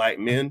eligible black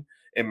men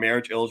and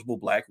marriage eligible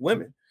black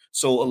women.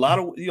 So a lot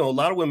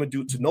of women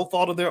do, to no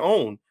fault of their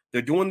own,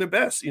 they're doing their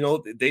best. You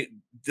know,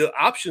 the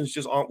options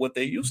just aren't what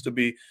they used to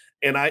be.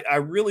 And I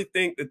really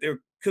think that there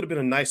could have been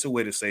a nicer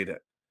way to say that.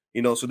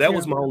 You know, so that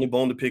was my only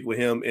bone to pick with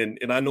him.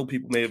 And I know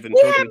people may have been.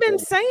 He had been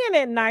saying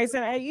it nice.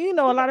 And, you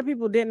know, a lot of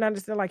people didn't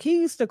understand. Like,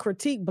 he used to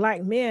critique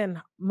black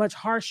men much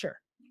harsher.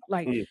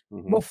 Like,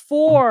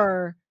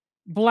 before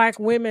black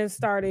women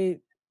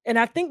started. And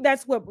I think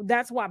that's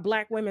why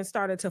black women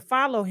started to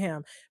follow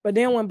him. But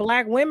then when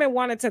black women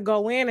wanted to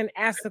go in and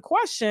ask the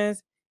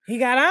questions, he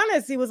got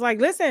honest. He was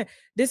like, listen,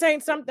 this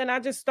ain't something I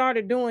just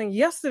started doing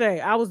yesterday.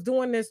 I was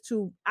doing this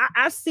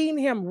I've seen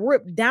him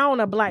rip down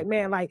a black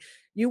man. Like,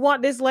 you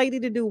want this lady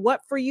to do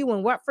what for you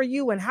and what for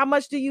you? And how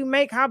much do you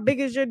make? How big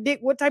is your dick?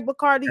 What type of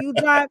car do you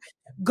drive?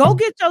 Go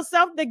get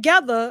yourself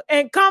together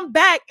and come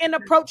back and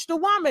approach the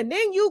woman.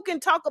 Then you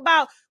can talk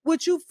about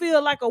what you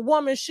feel like a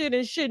woman should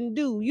and shouldn't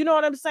do. You know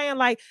what I'm saying?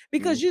 Like,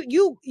 because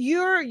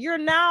you're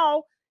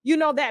now, you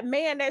know, that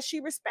man that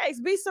she respects.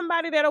 Be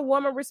somebody that a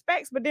woman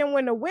respects. But then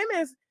when the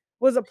women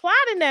was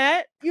applauding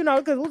that, you know,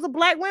 because it was a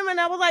black woman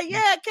that was like,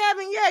 yeah,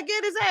 Kevin, yeah,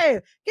 get his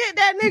ass, get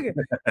that nigga.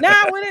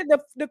 Now when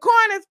the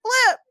coin is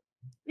flipped,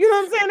 you know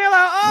what I'm saying? They're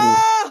like,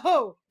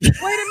 oh, wait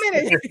a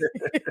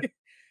minute.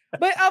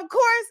 But of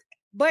course,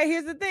 but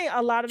here's the thing,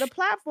 a lot of the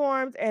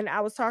platforms, and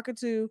I was talking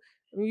to,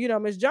 you know,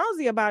 Miss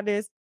Jonesy about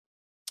this.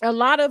 A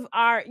lot of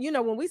our, you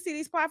know, when we see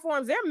these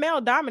platforms, they're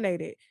male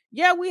dominated.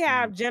 Yeah, we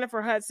have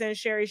Jennifer Hudson,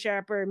 Sherry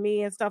Shepherd,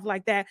 me, and stuff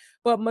like that.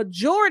 But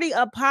majority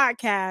of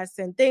podcasts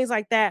and things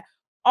like that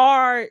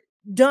are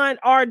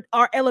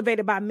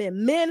elevated by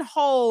men. Men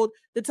hold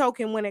the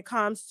token when it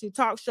comes to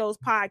talk shows,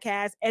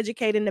 podcasts,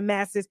 educating the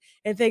masses,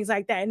 and things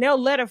like that. And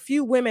they'll let a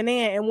few women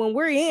in. And when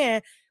we're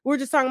in, we're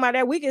just talking about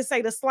that. We can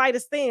say the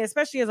slightest thing,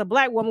 especially as a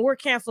black woman, we're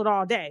canceled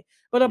all day.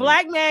 But a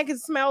black man can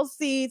smell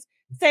seeds,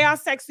 say how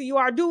sexy you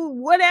are, do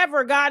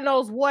whatever, God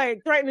knows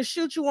what, threaten to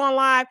shoot you on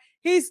live.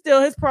 His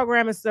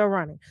program is still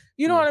running.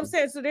 You know what I'm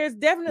saying? So there's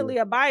definitely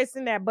a bias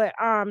in that. But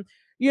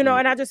you know,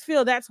 and I just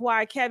feel that's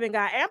why Kevin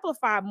got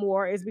amplified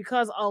more, is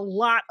because a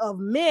lot of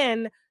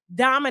men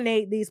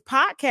dominate these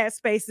podcast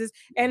spaces.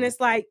 And it's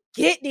like,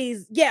 get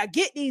these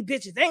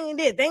bitches. They ain't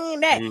this, they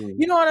ain't that.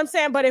 You know what I'm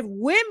saying? But if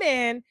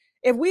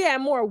we had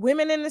more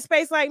women in the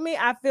space like me,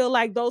 I feel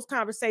like those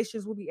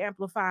conversations would be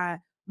amplified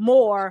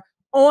more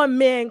on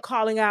men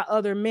calling out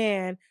other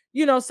men,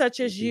 you know, such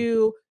as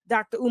you,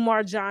 Dr.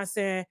 Umar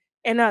Johnson,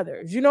 and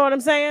others. You know what I'm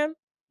saying?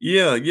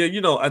 Yeah.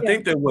 You know, I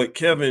think that what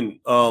Kevin,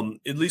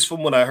 at least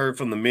from what I heard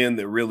from the men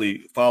that really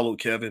followed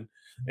Kevin,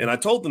 and I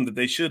told them that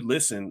they should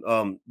listen,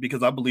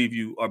 because I believe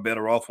you are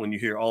better off when you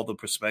hear all the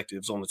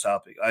perspectives on the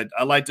topic.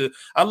 I like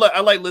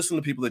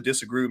listening to people that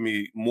disagree with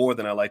me more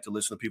than I like to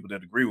listen to people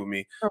that agree with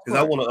me, because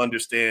I want to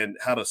understand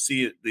how to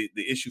see it,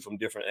 the issue from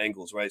different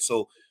angles, right?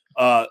 So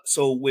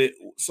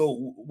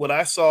what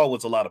I saw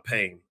was a lot of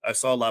pain. I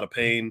saw a lot of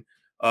pain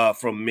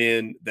from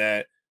men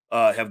that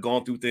have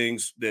gone through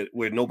things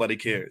where nobody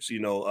cares. You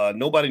know,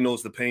 nobody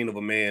knows the pain of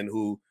a man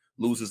who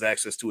loses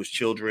access to his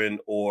children,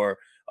 or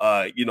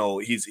you know,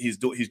 he's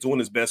doing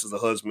his best as a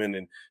husband,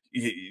 and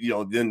you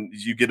know, then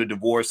you get a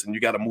divorce and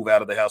you got to move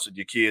out of the house with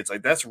your kids.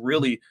 Like, that's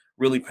really,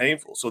 really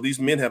painful. So these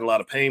men had a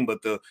lot of pain,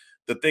 but the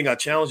thing I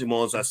challenged him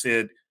on is I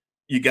said,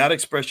 you got to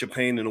express your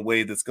pain in a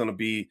way that's going to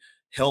be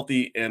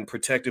healthy and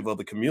protective of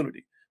the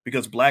community,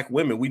 because black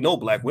women, we know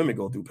black women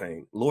go through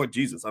pain. Lord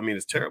Jesus, I mean,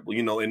 it's terrible,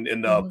 you know,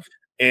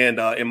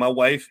 and my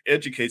wife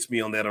educates me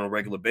on that on a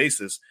regular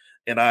basis.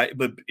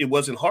 But it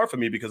wasn't hard for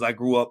me because I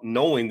grew up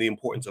knowing the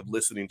importance of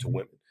listening to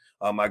women.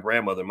 My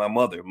grandmother, my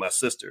mother, my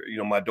sister, you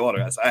know, my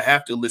daughter. I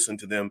have to listen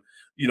to them,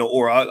 you know,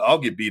 or I'll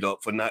get beat up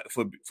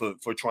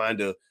for trying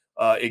to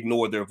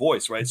ignore their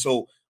voice, right?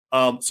 So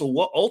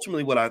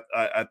what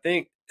I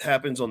think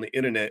happens on the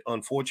internet,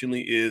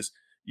 unfortunately, is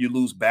you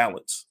lose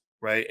balance,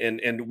 right?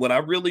 And what I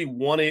really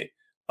wanted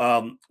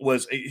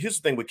was, here's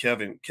the thing with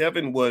Kevin.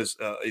 Kevin was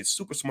a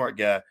super smart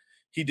guy.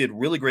 He did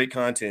really great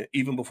content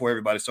even before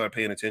everybody started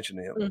paying attention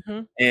to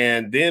him.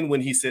 And then when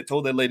he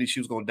told that lady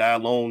she was going to die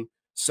alone,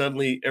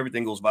 suddenly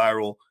everything goes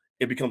viral.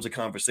 It becomes a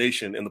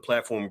conversation and the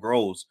platform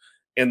grows.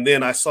 And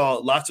then I saw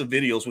lots of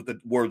videos with the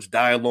words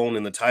 "die alone"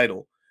 in the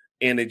title.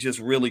 And it just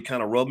really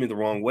kind of rubbed me the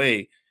wrong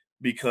way,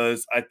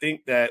 because I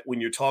think that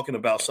when you're talking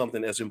about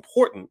something as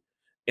important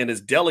and as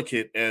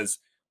delicate as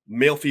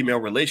male female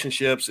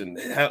relationships and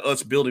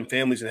us building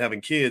families and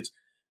having kids,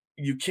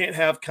 you can't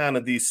have kind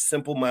of these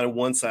simple minded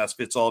one size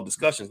fits all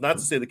discussions. Not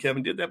to say that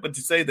Kevin did that, but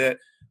to say that,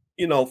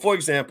 for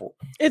example,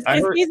 It's I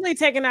it's heard. easily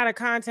taken out of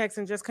context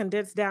and just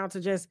condensed down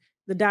to just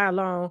the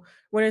dialogue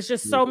when it's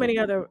just so Mhm. many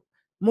other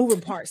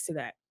moving parts to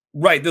that.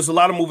 Right, there's a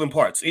lot of moving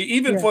parts.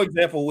 Even, Yeah. for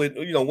example, with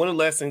one of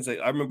the last things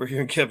that I remember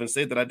hearing Kevin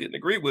say that I didn't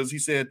agree was, he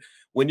said,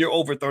 "When you're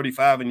over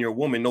 35 and you're a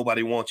woman,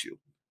 nobody wants you.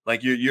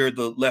 Like you're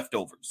the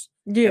leftovers."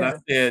 And Yeah.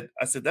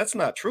 I said that's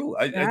not true.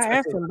 Yeah, I I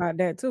asked said, him about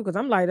that too, because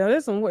I'm like, "Oh,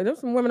 there's some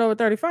women over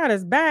 35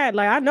 that's bad."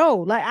 Like, I know,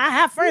 like, I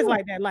have friends yeah,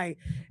 like that. Like,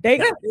 they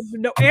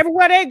yeah,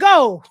 everywhere they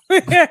go,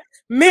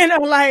 men are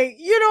like,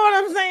 you know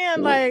what I'm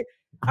saying? Like,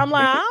 I'm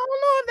like, I because,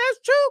 don't know if that's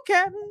true,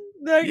 Kevin.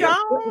 Like, I yeah,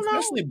 don't know.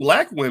 especially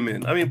black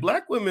women. I mean,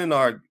 black women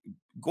are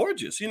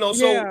gorgeous, so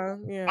Yeah,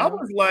 I yeah.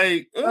 was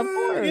like, Of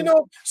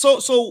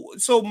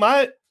course. so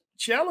my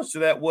challenge to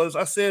that was,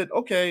 I said,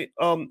 okay,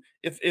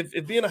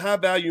 if being a high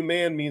value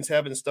man means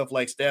having stuff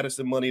like status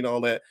and money and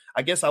all that,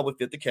 I guess I would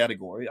fit the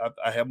category.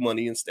 I have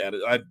money and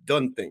status. I've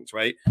done things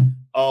right.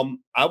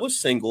 I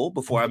was single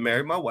before I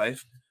married my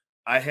wife.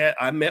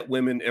 I met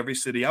women every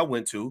city I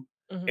went to,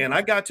 Mhm. and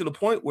I got to the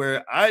point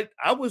where I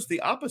was the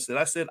opposite.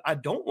 I said I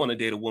don't want to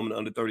date a woman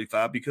under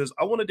 35 because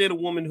I want to date a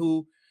woman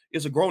who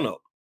is a grown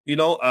up.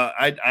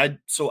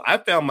 So I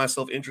found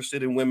myself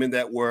interested in women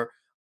that were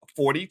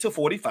 40 to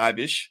 45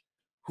 ish,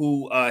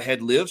 who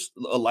had lived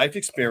a life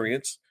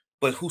experience,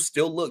 but who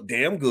still looked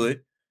damn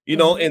good.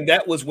 Mhm. And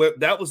that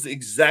was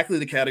exactly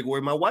the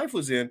category my wife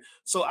was in.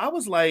 So I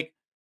was like,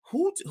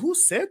 who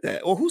said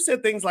that, or who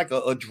said things like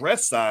a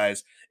dress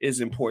size is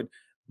important?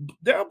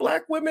 There are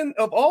black women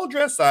of all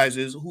dress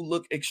sizes who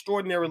look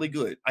extraordinarily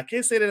good. I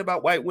can't say that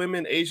about white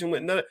women, Asian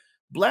women. None,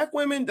 black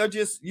women are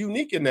just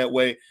unique in that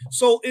way.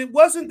 So it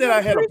wasn't You that I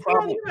better had a preach, girl.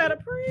 problem. You better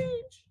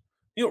preach.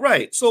 You're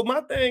right. So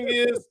my thing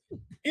is,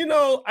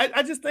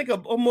 I just think a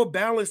more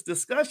balanced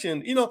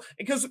discussion,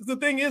 because the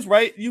thing is,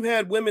 right, you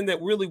had women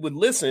that really would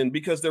listen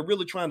because they're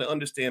really trying to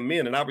understand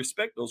men. And I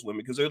respect those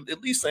women because they're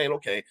at least saying,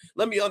 okay,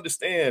 let me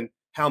understand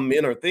how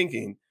men are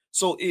thinking.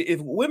 So if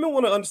women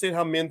want to understand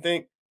how men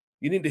think,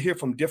 you need to hear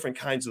from different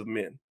kinds of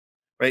men,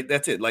 right?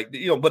 That's it. Like,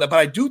 but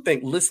I do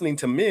think listening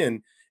to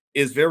men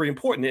is very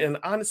important. And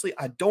honestly,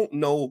 I don't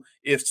know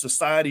if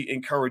society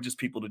encourages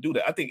people to do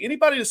that. I think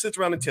anybody that sits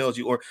around and tells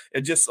you, or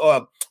it just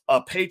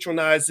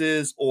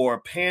patronizes or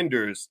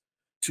panders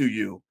to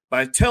you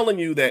by telling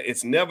you that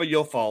it's never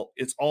your fault,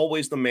 it's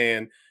always the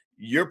man,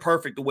 you're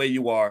perfect the way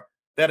you are,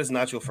 that is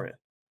not your friend.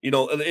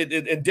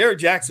 And Derek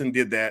Jackson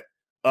did that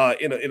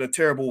in a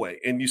terrible way.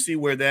 And you see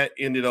where that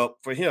ended up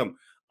for him.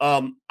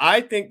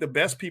 I think the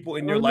best people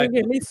in your Don't life.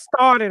 even get me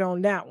started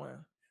on that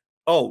one.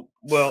 Oh,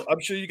 well, I'm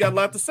sure you got a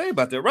lot to say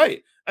about that,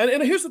 right?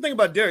 And here's the thing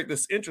about Derek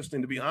that's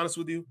interesting, to be honest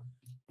with you.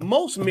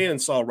 Most men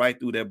saw right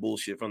through that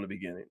bullshit from the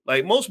beginning.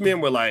 Like, most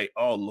men were like,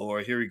 "Oh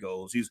Lord, here he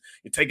goes. He's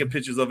taking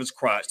pictures of his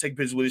crotch, taking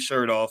pictures with his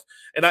shirt off."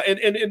 But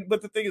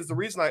the thing is, the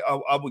reason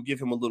I would give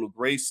him a little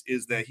grace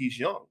is that he's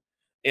young,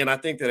 and I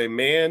think that a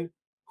man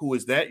who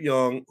is that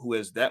young, who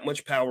has that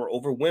much power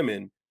over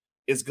women,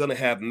 is going to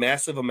have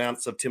massive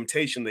amounts of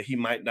temptation that he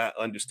might not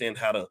understand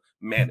how to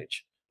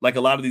manage. Like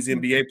a lot of these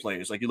NBA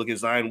players, like you look at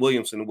Zion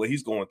Williamson and what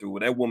he's going through, where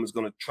that woman's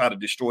going to try to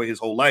destroy his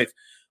whole life.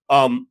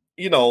 I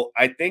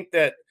think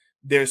that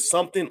there's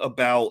something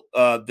about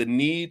the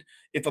need.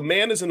 If a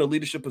man is in a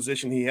leadership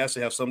position, he has to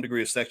have some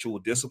degree of sexual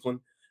discipline.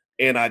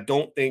 And I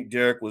don't think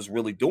Derek was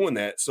really doing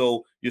that.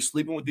 So you're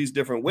sleeping with these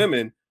different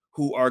women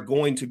who are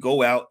going to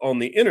go out on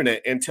the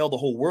internet and tell the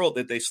whole world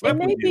that they And slept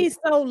with they you. be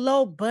so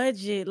low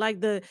budget.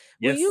 Like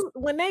Yes.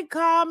 when they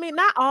call me,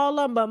 not all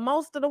of them, but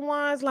most of the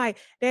ones like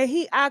that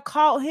I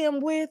caught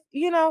him with,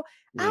 I would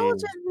Mm.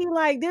 just be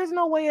like, there's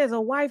no way as a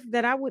wife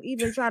that I would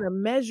even try to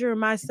measure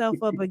myself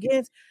up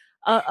against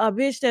a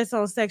bitch that's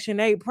on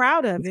Section 8.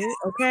 Proud of it,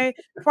 okay?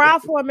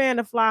 Proud for a man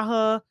to fly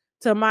her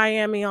to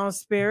Miami on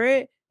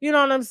Spirit. You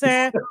know what I'm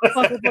saying?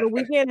 Fuck her for the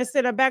weekend and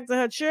send her back to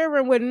her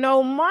children with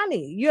no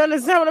money. You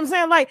understand what I'm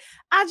saying? Like,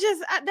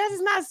 that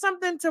is not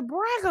something to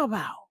brag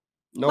about.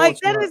 No, Like,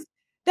 it's not.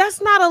 that's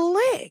not a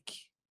lick.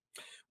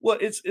 Well,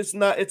 it's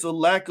not. It's a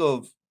lack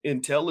of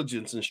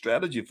intelligence and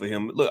strategy for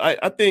him. Look,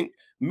 I think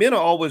men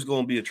are always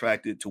going to be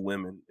attracted to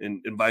women,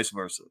 and vice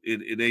versa.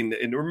 It ain't.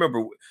 And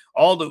remember,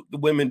 all the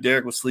women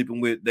Derek was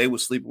sleeping with, they were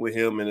sleeping with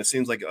him, and it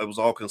seems like it was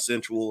all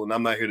consensual. And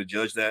I'm not here to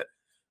judge that.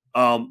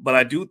 But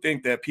I do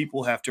think that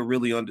people have to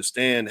really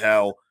understand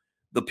how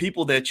the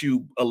people that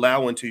you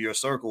allow into your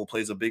circle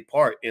plays a big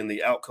part in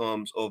the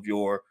outcomes of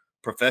your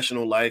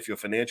professional life, your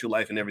financial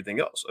life, and everything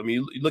else. I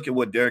mean, you look at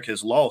what Derek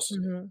has lost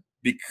Mhm.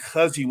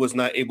 because he was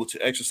not able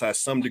to exercise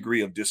some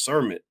degree of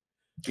discernment.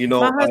 My You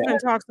know, husband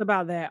talks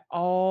about that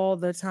all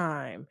the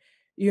time.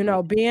 You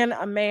know, being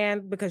a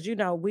man, because you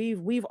know,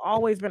 we've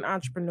always been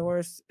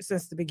entrepreneurs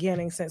since the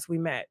beginning, since we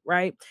met,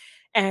 right?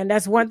 And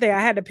that's one thing I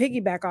had to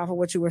piggyback off of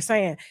what you were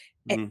saying.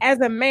 As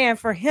a man,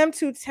 for him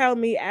to tell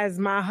me as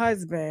my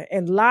husband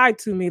and lie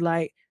to me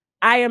like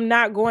I am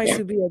not going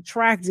to be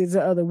attracted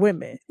to other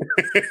women.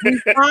 We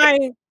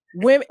find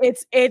women,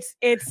 it's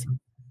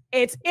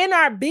in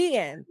our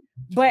being,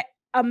 but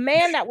a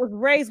man that was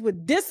raised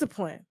with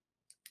discipline,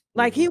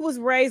 like he was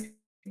raised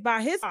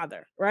by his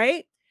father,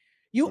 right?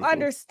 You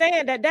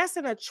understand that that's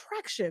an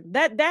attraction.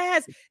 That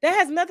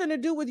has nothing to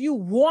do with you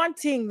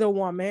wanting the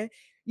woman.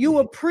 You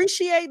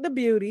appreciate the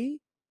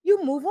beauty,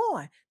 you move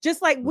on.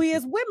 Just like we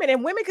as women,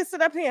 and women can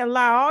sit up here and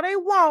lie all they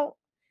want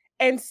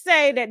and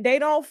say that they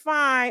don't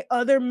find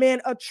other men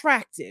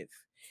attractive.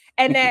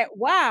 And that,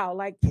 wow,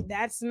 like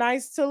that's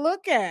nice to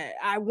look at.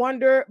 I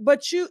wonder,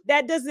 but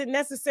that doesn't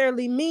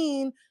necessarily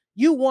mean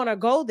you want to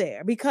go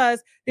there,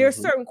 because there's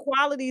certain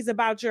qualities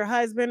about your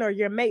husband or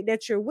your mate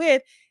that you're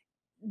with.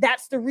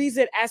 That's the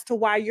reason as to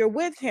why you're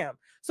with him.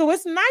 So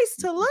it's nice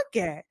to look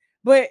at,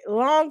 but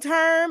long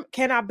term,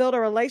 can I build a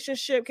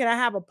relationship? Can I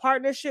have a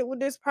partnership with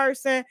this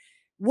person?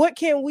 What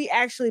can we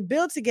actually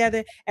build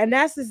together? And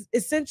that's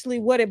essentially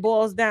what it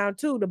boils down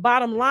to. The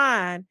bottom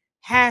line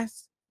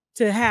has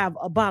to have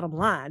a bottom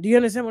line. Do you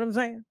understand what I'm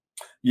saying?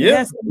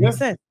 Yeah. Makes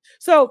sense.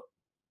 So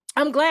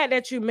I'm glad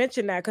that you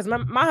mentioned that, because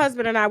my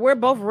husband and I, we're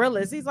both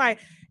realists. He's like,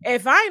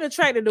 if I ain't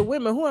attracted to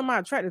women, who am I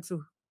attracted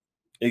to?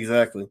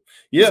 Exactly.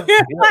 Yeah.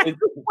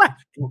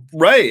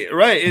 Right.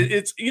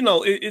 It's you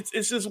know,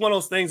 it's just one of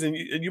those things. And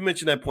you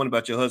mentioned that point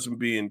about your husband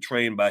being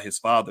trained by his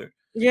father.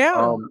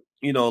 Yeah.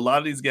 You know, a lot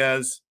of these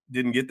guys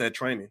didn't get that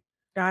training.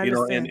 I You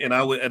know, understand.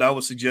 and I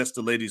would suggest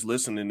to ladies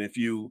listening, if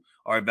you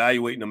are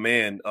evaluating a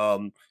man,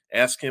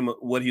 ask him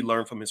what he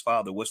learned from his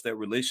father. What's that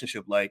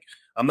relationship like?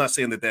 I'm not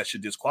saying that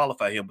should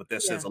disqualify him, but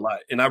that says a lot.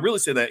 And I really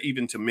say that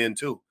even to men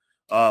too.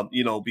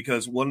 You know,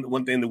 because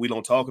one thing that we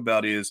don't talk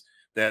about is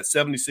that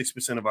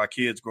 76% of our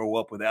kids grow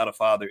up without a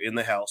father in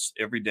the house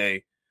every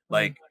day,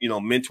 like, you know,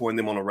 mentoring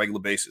them on a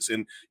regular basis.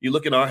 And you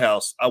look in our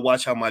house, I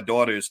watch how my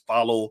daughters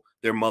follow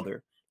their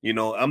mother. You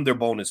know, I'm their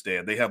bonus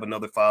dad. They have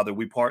another father.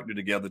 We partner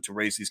together to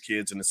raise these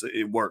kids, and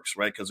it works,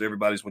 right? Because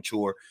everybody's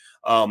mature.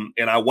 And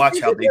I watch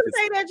how they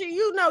say that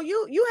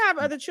you have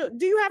other children.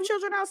 Do you have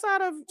children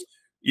outside of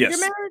your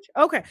marriage?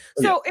 Okay,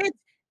 so it's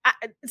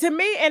to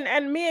me,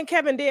 and me and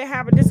Kevin did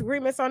have a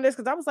disagreements on this,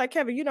 because I was like,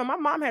 Kevin, you know, my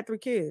mom had 3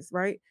 kids,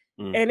 right?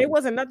 And it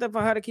wasn't nothing for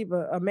her to keep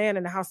a man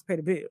in the house to pay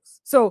the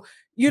bills. So,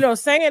 you know,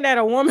 saying that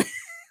a woman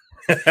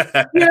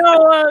you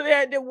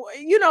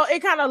know,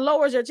 it kind of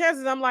lowers your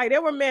chances. I'm like,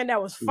 there were men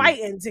that was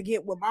fighting to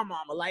get with my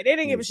mama. Like, they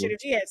didn't give a shit if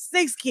she had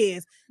 6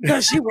 kids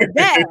because she was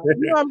bad. You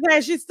know what I'm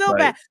saying? She's still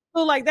bad.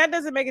 So, like, that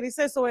doesn't make any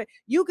sense. So,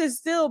 you can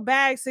still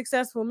bag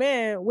successful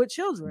men with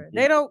children.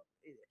 They don't.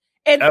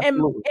 And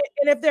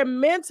if they're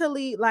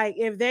mentally, like,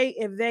 if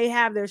they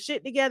have their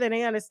shit together and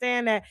they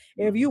understand that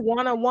if you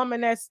want a woman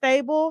that's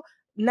stable,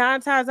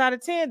 9 times out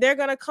of 10 they're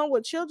gonna come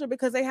with children,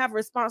 because they have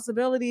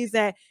responsibilities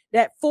that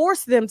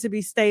force them to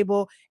be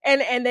stable,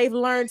 and they've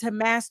learned to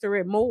master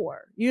it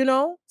more, you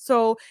know.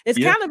 So it's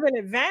kind of an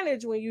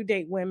advantage when you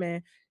date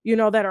women, you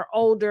know, that are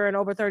older and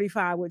over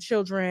 35 with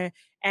children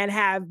and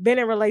have been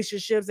in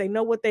relationships. They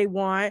know what they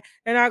want.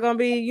 They're not gonna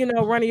be, you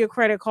know, running your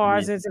credit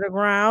cards into the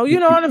ground. You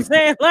know what I'm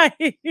saying? Like,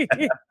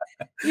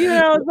 you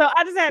know, so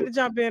I just had to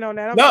jump in on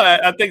that.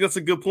 I think that's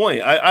a good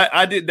point.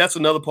 I did. That's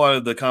another part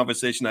of the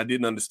conversation I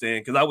didn't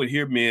understand, because I would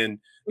hear men,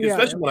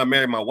 especially when I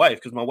married my wife,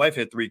 because my wife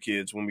had 3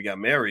 kids when we got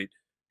married,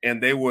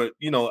 and they were,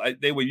 you know,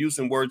 they were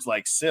using words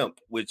like simp,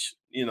 which,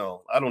 you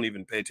know, I don't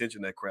even pay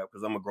attention to that crap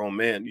because I'm a grown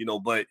man, you know.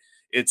 But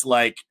it's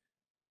like,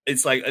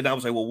 and I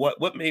was like, well,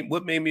 what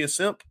made me a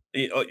simp?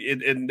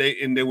 And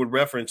they would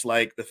reference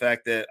like the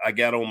fact that I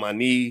got on my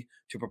knee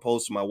to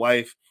propose to my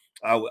wife.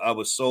 I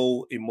was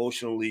so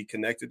emotionally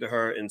connected to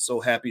her and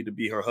so happy to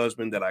be her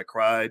husband that I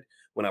cried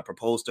when I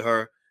proposed to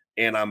her.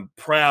 And I'm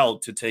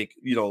proud to take,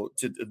 you know,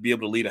 to be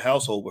able to lead a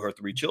household with her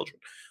 3 children.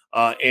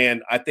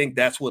 And I think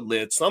that's what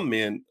led some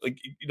men,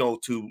 you know,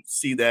 to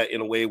see that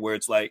in a way where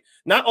it's like,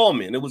 not all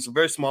men, it was a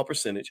very small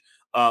percentage,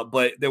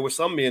 but there were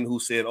some men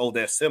who said, oh,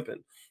 that's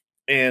simping.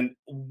 And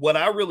what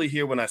I really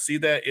hear when I see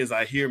that is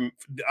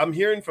I'm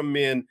hearing from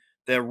men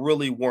that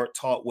really weren't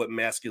taught what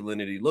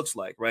masculinity looks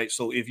like, right?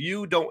 So if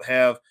you don't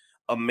have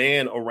a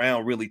man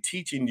around really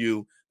teaching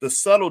you the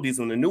subtleties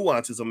and the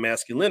nuances of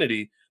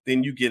masculinity,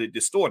 then you get it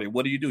distorted.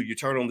 What do? You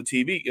turn on the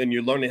TV and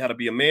you're learning how to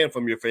be a man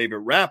from your favorite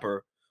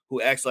rapper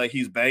who acts like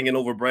he's banging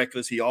over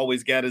breakfast. He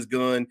always got his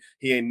gun.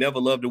 He ain't never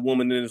loved a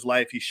woman in his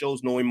life. He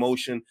shows no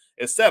emotion,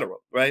 etc.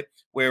 Right?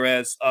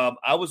 Whereas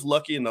I was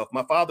lucky enough.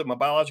 My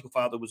biological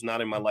father was not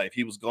in my life.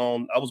 He was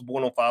gone. I was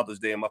born on Father's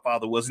Day, and my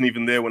father wasn't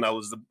even there when I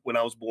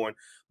was born.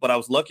 But I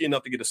was lucky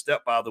enough to get a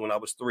stepfather when I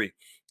was 3,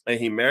 and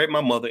he married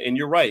my mother. And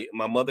you're right,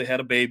 my mother had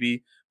a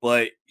baby,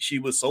 but she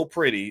was so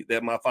pretty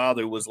that my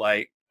father was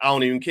like, I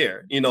don't even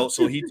care, you know.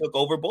 So he took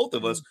over both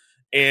of us.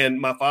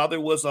 And my father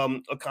was a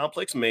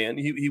complex man.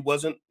 He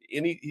wasn't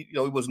he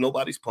was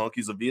nobody's punk.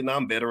 He's a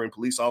Vietnam veteran,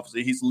 police officer.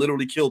 He's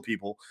literally killed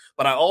people.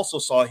 But I also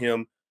saw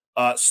him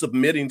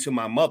submitting to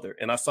my mother,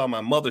 and I saw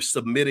my mother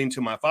submitting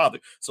to my father.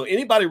 So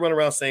anybody run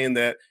around saying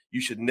that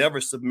you should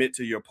never submit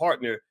to your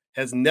partner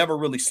has never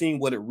really seen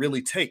what it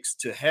really takes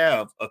to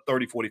have a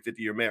 30, 40,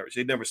 50-year marriage.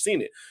 They've never seen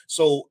it.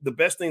 So the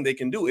best thing they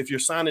can do, if you're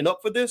signing up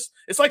for this,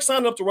 it's like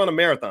signing up to run a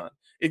marathon.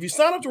 If you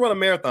sign up to run a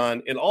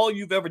marathon and all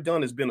you've ever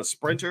done has been a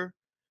sprinter,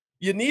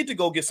 you need to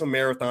go get some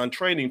marathon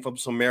training from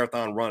some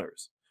marathon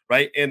runners,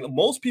 right? And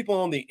most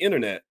people on the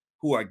internet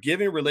who are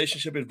giving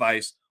relationship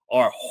advice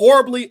are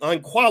horribly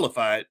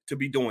unqualified to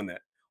be doing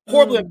that.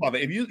 Horribly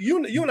unqualified. If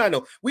you and I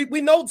know, we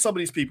know some of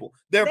these people.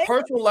 Their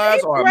personal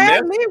lives are a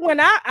mess. Me when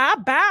I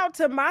bowed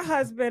to my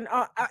husband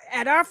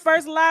at our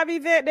first live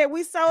event that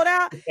we sold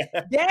out.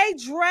 They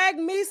dragged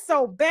me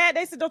so bad.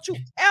 They said, "Don't you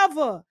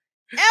ever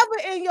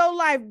in your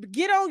life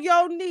get on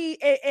your knee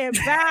and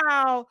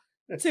bow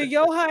to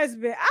your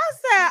husband." I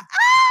said,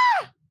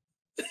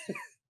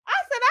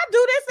 I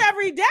do this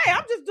every day.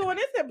 I'm just doing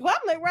this in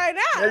public right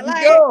now. There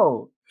you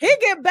go. He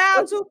get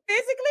bowed to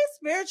physically,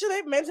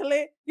 spiritually,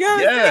 mentally. You know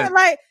what I'm saying?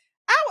 Like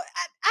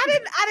I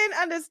didn't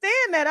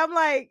understand that. I'm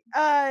like,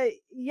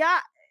 yeah,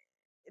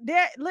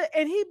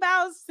 and he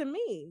bows to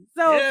me.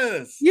 So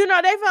you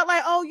know, they felt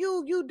like, oh,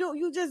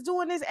 you just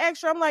doing this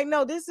extra. I'm like,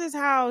 no, this is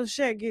how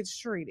shit gets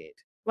treated.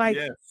 Like,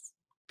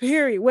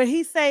 period. When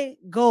he say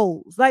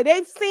goes, like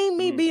they've seen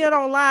me being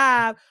on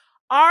live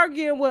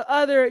arguing with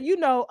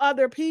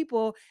other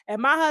people,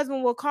 and my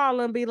husband will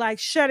call and be like,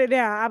 shut it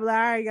down. I'm like,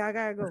 all right, I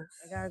gotta go.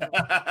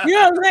 You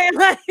know what I'm saying?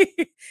 Like,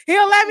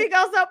 he'll let me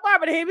go so far,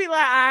 but he'll be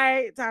like, all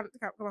right, time,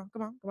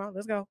 come on,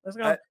 let's go.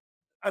 I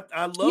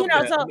love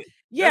that. So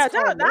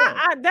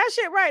that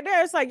shit right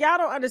there. It's like y'all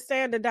don't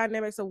understand the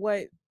dynamics of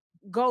what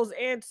goes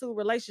into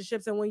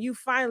relationships, and when you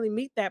finally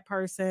meet that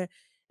person,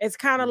 it's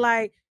kind of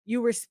like you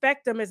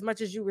respect them as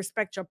much as you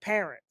respect your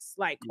parents,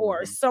 like,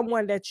 or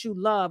someone that you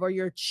love, or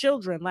your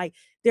children. Like,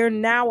 they're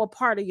now a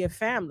part of your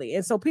family.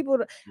 And so people,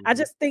 I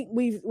just think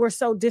we're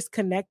so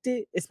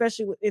disconnected,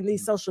 especially in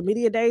these social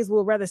media days.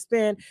 We'll rather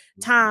spend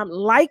time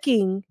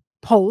liking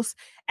posts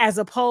as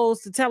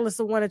opposed to telling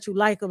someone that you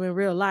like them in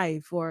real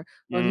life, or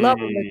love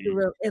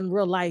them in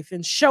real life,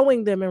 and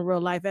showing them in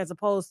real life, as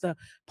opposed to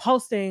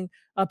posting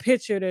a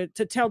picture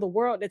to tell the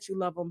world that you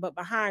love them. But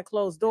behind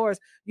closed doors,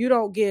 you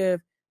don't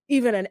give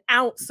even an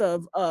ounce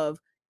of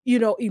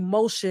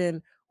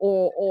emotion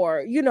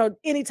or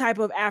any type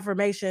of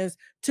affirmations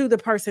to the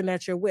person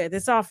that you're with.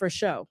 It's all for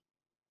show.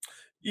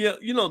 Yeah,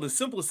 the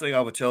simplest thing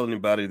I would tell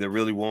anybody that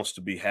really wants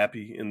to be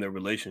happy in their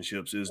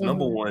relationships is,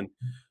 number one,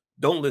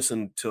 don't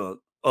listen to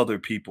other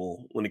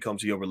people when it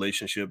comes to your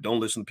relationship. Don't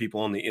listen to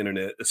people on the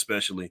internet,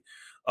 especially.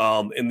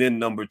 And then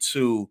number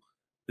two,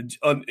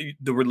 the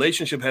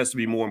relationship has to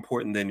be more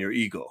important than your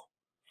ego.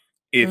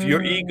 If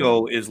your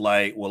ego is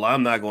like, well,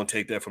 I'm not going to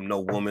take that from no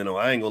woman, or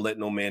I ain't going to let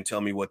no man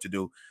tell me what to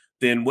do,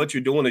 then what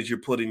you're doing is you're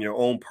putting your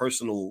own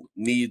personal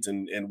needs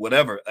and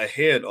whatever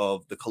ahead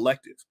of the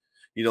collective.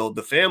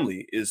 The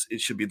family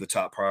it should be the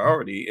top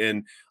priority.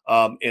 And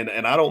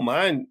I don't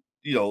mind,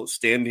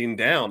 standing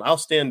down. I'll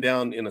stand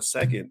down in a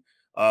second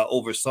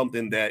over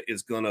something that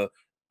is going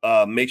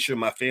to make sure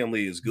my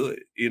family is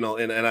good,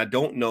 and I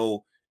don't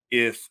know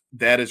if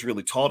that is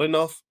really taught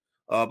enough.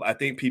 I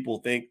think people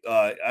think,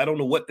 I don't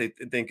know what they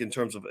think in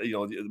terms of,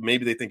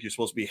 maybe they think you're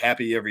supposed to be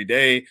happy every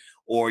day,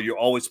 or you're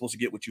always supposed to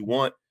get what you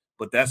want,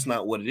 but that's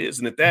not what it is.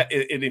 And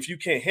if you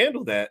can't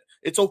handle that,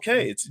 it's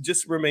okay. It's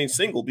just remain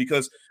single,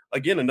 because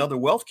again, another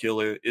wealth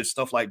killer is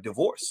stuff like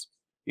divorce.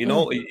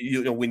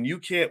 When you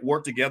can't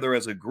work together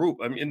as a group.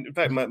 I mean, in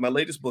fact, my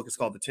latest book is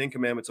called The 10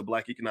 Commandments of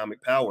Black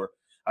Economic Power.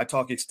 I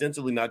talk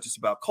extensively, not just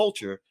about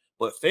culture,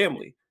 but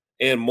family.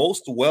 And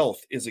most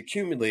wealth is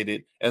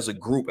accumulated as a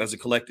group, as a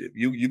collective.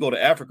 You go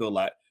to Africa a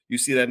lot. You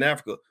see that in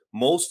Africa.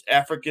 Most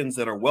Africans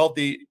that are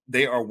wealthy,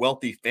 they are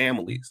wealthy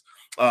families.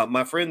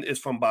 My friend is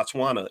from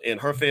Botswana,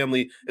 and her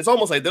family, it's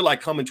almost like they're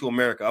like coming to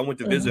America. I went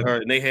to visit her,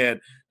 and they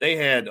had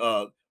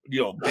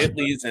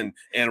Bentleys and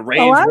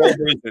Range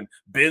Rovers and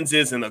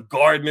Benzes and a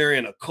gardener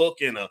and a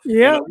cook and a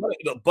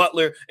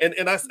butler.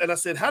 And I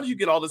said, how did you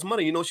get all this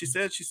money? She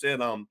said,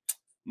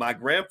 my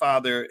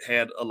grandfather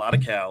had a lot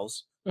of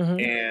cows.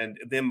 And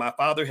then my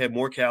father had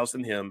more cows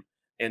than him.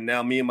 And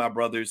now me and my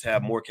brothers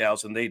have more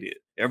cows than they did.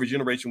 Every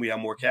generation we have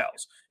more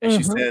cows. And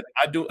she said,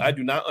 I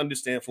do not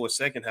understand for a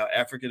second how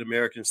African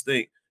Americans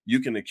think you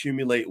can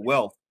accumulate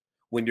wealth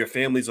when your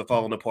families are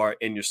falling apart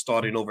and you're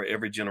starting over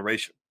every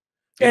generation.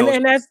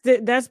 And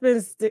that's been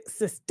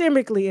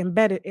systemically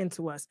embedded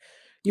into us.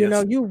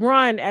 You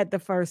run at the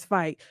first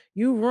fight.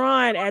 You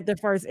run at the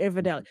first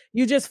infidelity.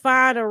 You just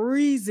find a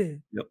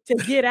reason to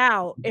get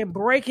out and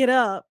break it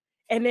up.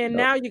 And then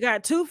now you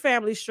got two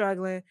families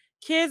struggling,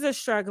 kids are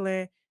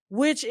struggling,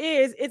 which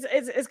is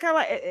it's kind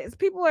of like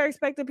people are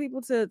expecting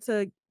people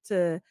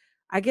to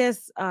I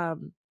guess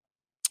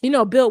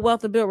build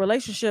wealth and build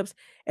relationships,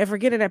 and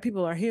forgetting that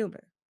people are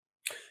human.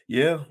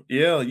 Yeah.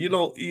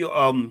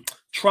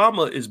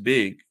 trauma is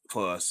big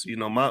for us. You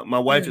know, my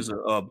wife is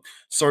a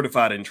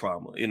certified in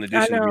trauma, in I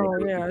addition to being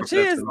know, a yeah.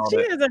 professor and all She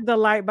that. is a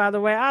delight, by the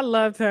way. I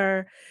loved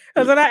her.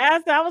 Because when I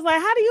asked her, I was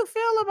like, how do you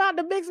feel about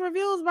the mixed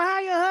reviews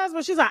behind your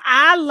husband? She's like,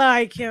 I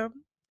like him.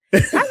 I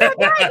said, dang,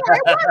 girl,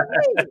 it wasn't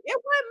me.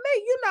 It wasn't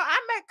me. You know, I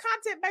make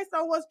content based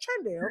on what's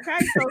trending, okay?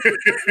 So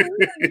she told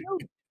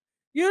me,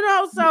 you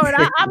know, so and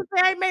I obviously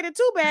I ain't made it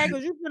too bad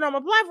because you've been on my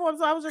platform.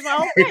 So I was just like,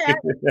 okay.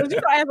 Because you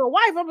know, as a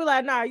wife, I'll be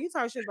like, nah, you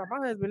talk shit about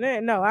my husband.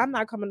 Then no, I'm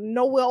not coming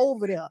nowhere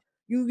over there.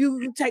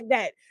 You take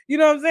that. You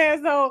know what I'm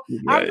saying? So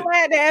I'm Right.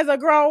 glad that as a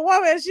grown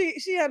woman,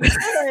 she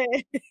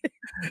understood.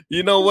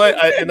 You know what?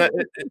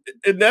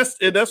 And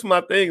that's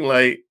my thing.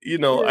 Like, you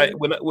know, Yeah.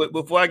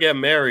 before I got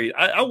married,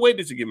 I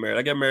waited to get married.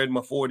 I got married in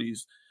my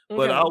 40s,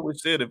 but I Okay.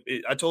 always said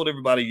I told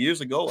everybody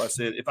years ago, I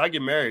said if I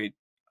get married,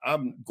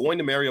 I'm going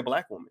to marry a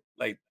black woman.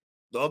 Like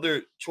the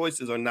other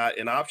choices are not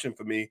an option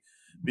for me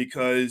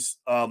because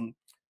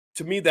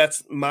to me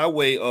that's my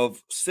way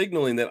of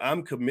signaling that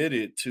I'm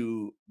committed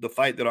to the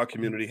fight that our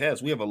community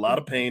has. We have a lot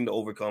of pain to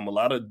overcome, a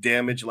lot of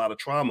damage, a lot of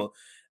trauma,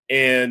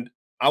 and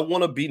I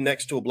want to be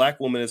next to a black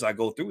woman as I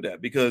go through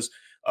that because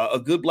a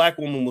good black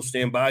woman will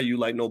stand by you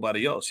like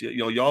nobody else. You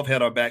know, y'all have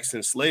had our back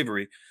since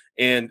slavery,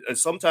 and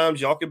sometimes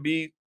y'all can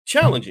be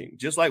challenging,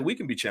 just like we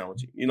can be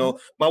challenging. You know,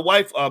 my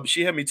wife,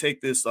 she had me take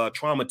this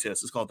trauma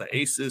test. It's called the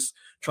ACEs.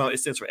 It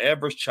stands for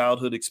Adverse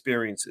Childhood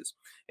Experiences,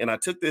 and I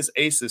took this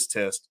ACEs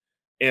test.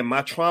 And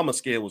my trauma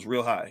scale was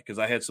real high because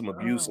I had some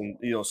abuse and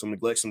some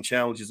neglect, some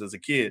challenges as a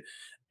kid,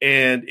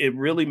 and it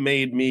really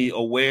made me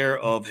aware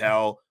of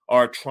how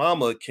our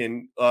trauma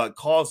can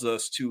cause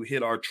us to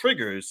hit our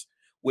triggers,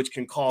 which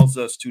can cause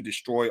us to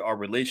destroy our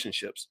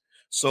relationships.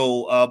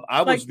 So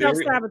I Like was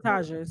very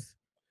self-sabotagers.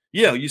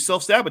 yeah, you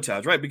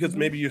self-sabotage, right? Because Mhm.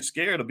 maybe you're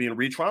scared of being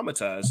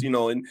re-traumatized,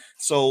 and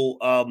so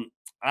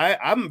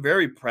I'm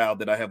very proud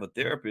that I have a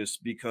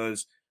therapist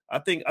because I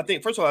think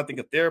first of all, I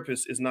think a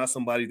therapist is not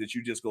somebody that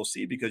you just go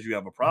see because you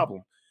have a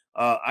problem.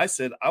 I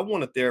said I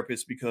want a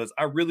therapist because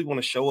I really want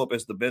to show up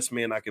as the best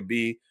man I could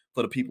be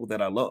for the people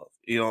that I love.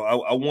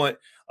 I want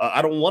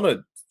I don't want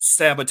to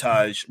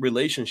sabotage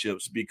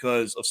relationships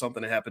because of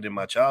something that happened in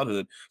my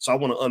childhood. So I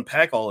want to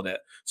unpack all of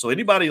that. So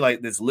anybody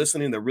like that's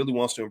listening that really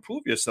wants to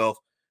improve yourself,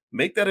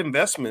 make that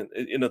investment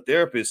in a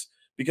therapist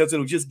because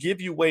it'll just give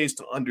you ways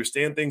to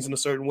understand things in a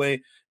certain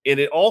way. And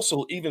it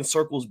also even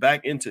circles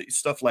back into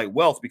stuff like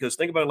wealth. Because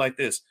think about it like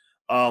this.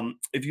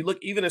 If you look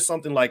even at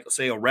something like,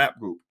 say, a rap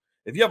group,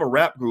 if you have a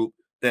rap group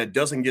that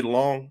doesn't get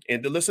along,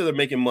 and let's say they're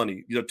making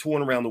money,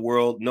 touring around the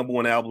world, number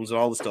one albums and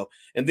all this stuff,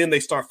 and then they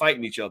start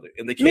fighting each other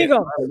and they can't Migos.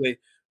 find a way.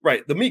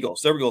 Right, the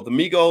Migos. There we go. The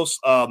Migos,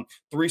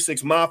 3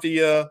 6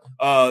 Mafia,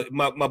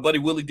 my buddy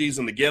Willie D's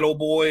and the Ghetto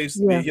Boys,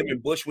 Yeah. him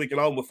and Bushwick and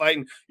all them were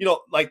fighting.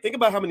 Like think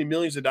about how many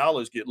millions of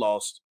dollars get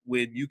lost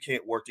when you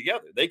can't work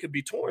together. They could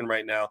be touring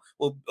right now.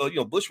 Well,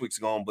 Bushwick's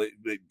gone, but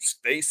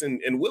Space and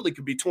Willie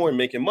could be touring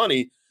making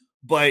money,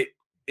 but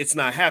it's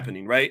not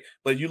happening, right?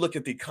 But you look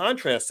at the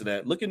contrast to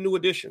that. Look at New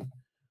Edition.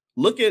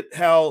 Look at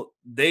how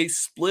they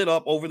split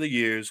up over the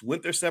years,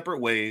 went their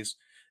separate ways,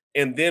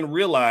 and then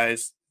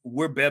realized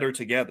we're better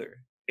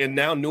together. And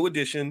now New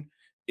Edition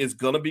is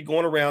gonna be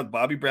going around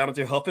Bobby Brown out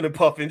there huffing and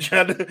puffing,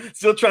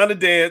 still trying to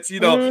dance,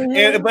 and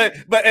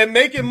Mhm. but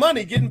making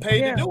money, getting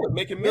paid to Yeah. do it,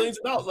 making Yeah. millions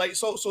of dollars. Like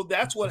so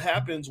that's what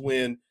happens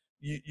when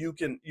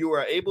you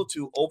are able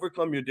to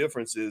overcome your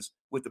differences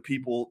with the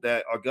people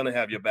that are gonna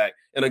have your back.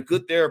 And a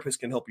good therapist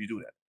can help you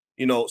do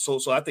that.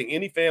 So I think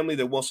any family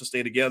that wants to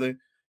stay together,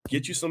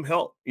 get you some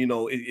help.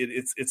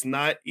 It's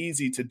not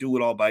easy to do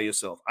it all by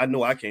yourself. I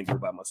know I can't do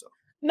it by myself.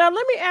 Now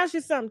let me ask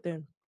you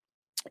something.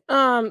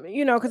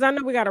 Because I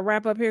know we got to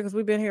wrap up here because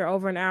we've been here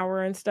over an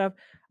hour and stuff.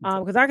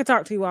 Because I could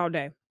talk to you all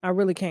day. I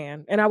really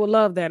can. And I would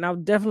love that. And I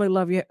would definitely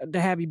love you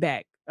to have you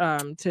back.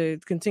 To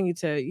continue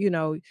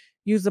to,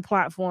 use the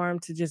platform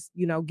to just,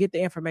 get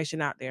the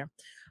information out there.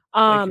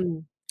 Thank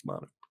you.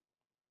 Um,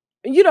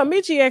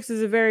 Michi X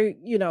is a very,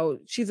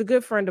 she's a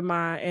good friend of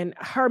mine, and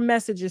her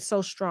message is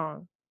so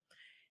strong.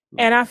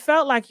 And I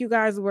felt like you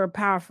guys were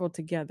powerful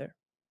together.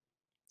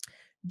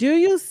 Do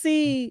you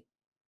see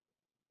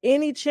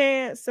any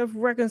chance of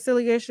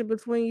reconciliation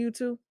between you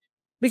two?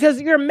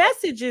 Because your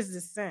message is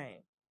the same.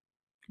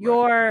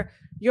 Your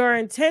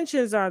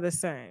intentions are the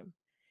same.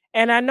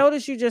 And I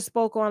noticed you just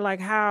spoke on like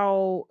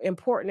how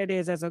important it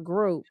is as a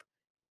group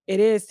it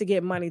is to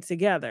get money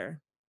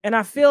together. And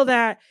I feel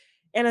that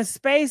in a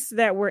space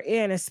that we're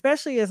in,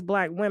 especially as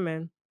Black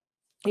women,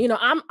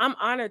 I'm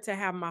honored to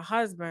have my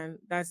husband.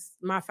 That's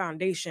my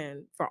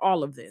foundation for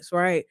all of this,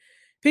 right?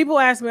 People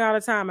ask me all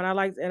the time, and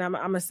I'm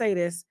gonna say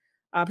this.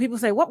 People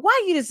say, "What?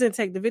 Why you just didn't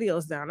take the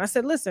videos down?" I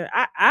said, "Listen,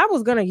 I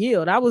was gonna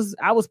yield. I was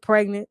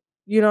pregnant.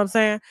 You know what I'm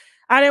saying?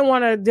 I didn't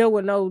want to deal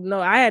with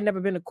no. I had never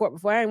been to court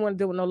before. I didn't want to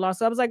deal with no law.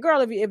 So I was like,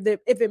 girl, if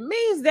it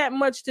means that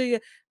much to you,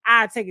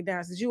 I take it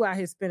down. Since you out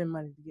here spending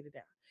money to get it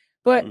down.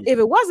 But if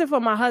it wasn't for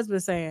my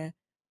husband saying,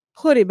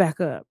 put it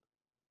back up,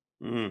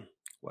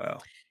 Wow.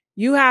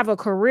 you have a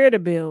career to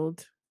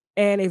build,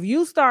 and if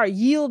you start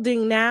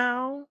yielding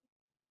now,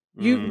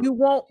 you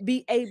won't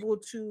be able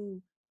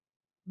to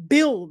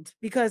build,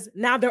 because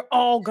now they're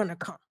all gonna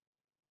come.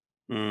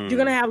 You're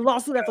gonna Mm, have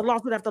lawsuit after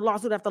lawsuit after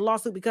lawsuit after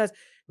lawsuit because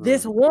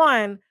this mm,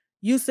 one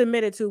you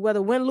submitted to,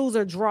 whether win, lose,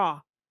 or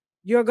draw,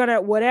 you're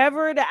gonna,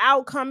 whatever the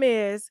outcome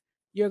is,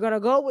 you're gonna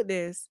go with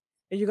this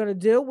and you're gonna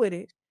deal with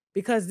it,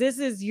 because this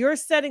is, you're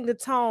setting the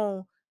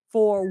tone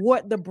for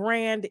what the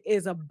brand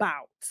is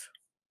about.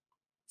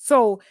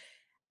 So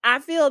I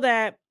feel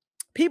that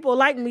people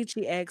like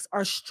Michi X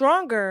are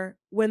stronger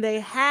when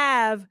they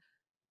have,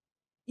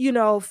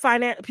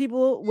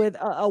 people with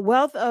a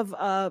wealth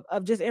of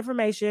just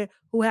information,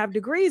 who have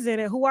degrees in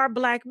it, who are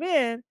black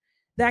men,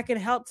 that can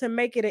help to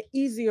make it an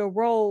easier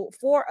role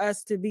for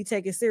us to be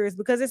taken serious.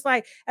 Because it's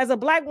like, as a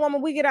black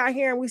woman, we get out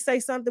here and we say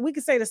something, we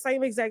can say the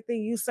same exact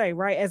thing you say,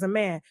 right? As a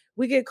man,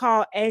 we get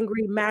called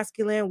angry,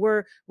 masculine,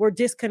 we're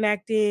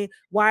disconnecting,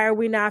 why are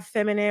we not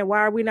feminine, why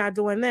are we not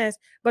doing this?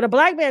 But a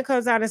black man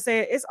comes out and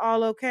says it's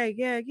all okay,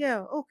 yeah,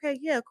 okay,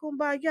 yeah,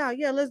 kumbaya,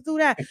 yeah, let's do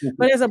that.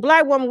 But as a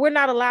black woman, we're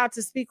not allowed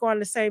to speak on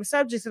the same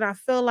subjects. And I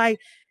feel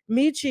like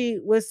Michi,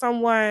 with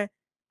someone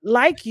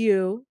like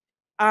you,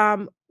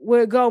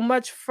 would go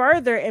much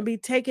further and be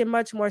taken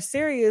much more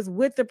serious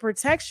with the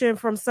protection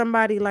from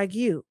somebody like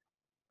you.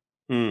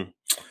 mm.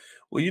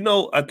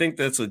 Well, I think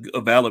that's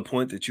a valid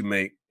point that you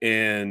make,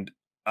 and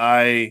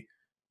I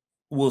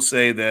will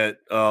say that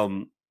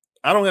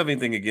I don't have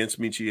anything against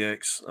Michi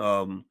X.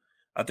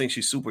 I think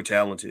she's super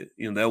talented.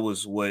 That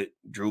was what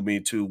drew me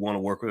to want to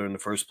work with her in the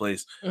first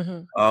place.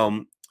 Mhm.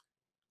 Um,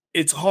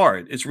 it's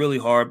hard. It's really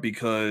hard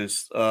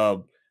because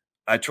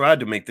I tried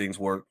to make things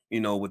work.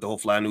 With the whole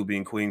Fly New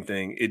Being Queen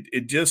thing,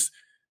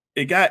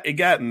 it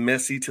got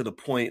messy to the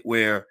point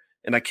where,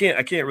 and I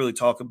can't really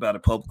talk about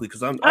it publicly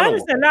because I I don't.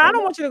 understand. No, I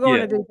don't want you to go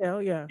Yeah, into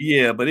detail. Yeah.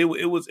 yeah, but it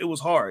was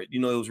hard. It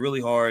was really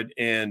hard,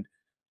 and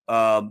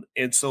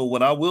so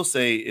what I will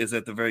say is,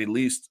 at the very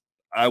least,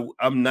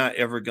 I'm not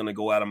ever going to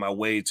go out of my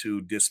way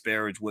to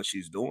disparage what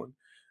she's doing,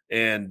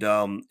 and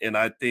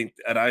I think,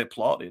 and I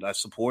applaud it. I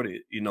support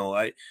it.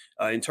 I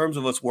in terms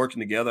of us working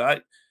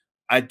together,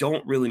 I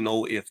don't really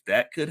know if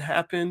that could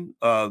happen,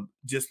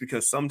 just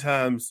because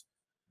sometimes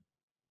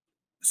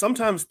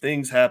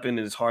things happen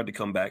and it's hard to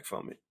come back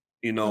from it.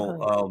 You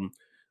know, Okay. um,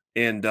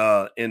 and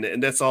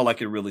that's all I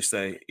can really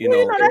say.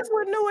 Well, that's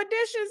what New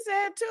Edition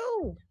said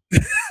too.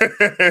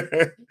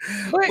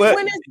 But But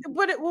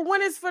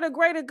when it's for the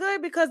greater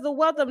good, because the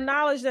wealth of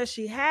knowledge that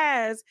she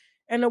has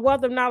and the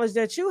wealth of knowledge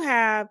that you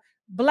have,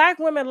 black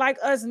women like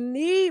us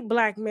need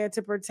black men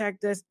to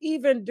protect us,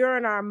 even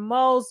during our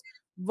most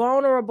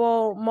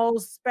vulnerable,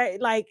 most.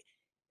 It's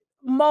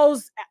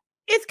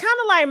kind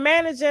of like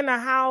managing a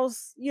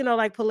house,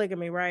 like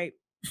polygamy, right?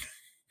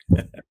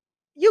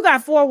 You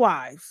got 4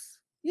 wives.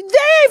 They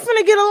ain't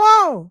finna get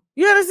along.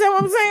 You understand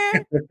what I'm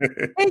saying?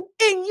 And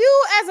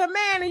you, as a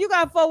man, and you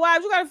got 4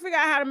 wives, you got to figure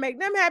out how to make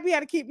them happy, how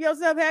to keep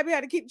yourself happy,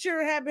 how to keep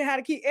children happy, how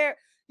to keep air.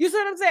 You see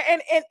what I'm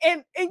saying?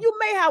 And you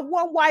may have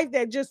one wife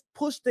that just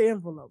pushed the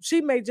envelope.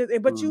 She may just,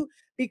 but mm,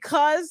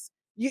 because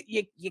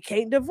you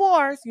can't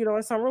divorce.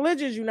 In some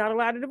religions, you're not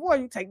allowed to divorce.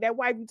 You take that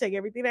wife, you take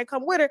everything that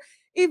come with her.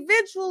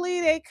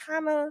 Eventually, they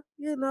kind of,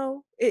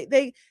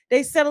 they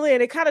settle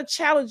in. It kind of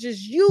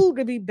challenges you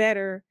to be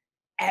better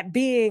at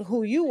being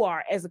who you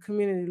are as a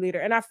community leader.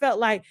 And I felt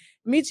like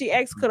Michi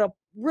X could have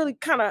really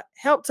kind of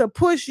helped to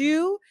push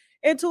you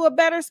into a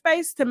better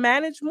space to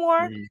manage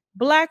more mm,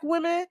 black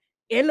women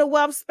in the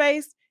wealth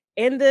space,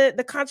 in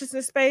the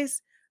consciousness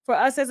space for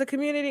us as a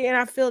community. And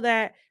I feel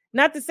that,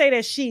 not to say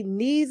that she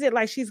needs it,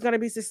 like she's going to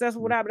be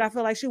successful with mm. that, but I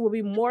feel like she will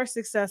be more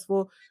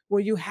successful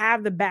when you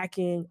have the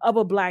backing of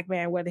a black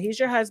man, whether he's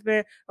your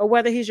husband or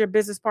whether he's your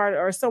business partner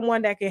or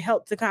someone that can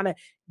help to kind of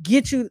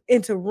get you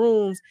into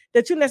rooms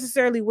that you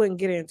necessarily wouldn't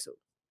get into.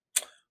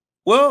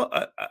 Well,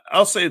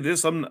 I'll say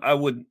this: I'm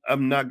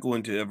not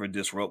going to ever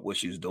disrupt what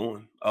she's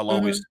doing. I'll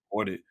always Mm-hmm.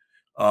 support it.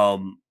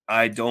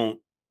 I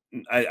don't.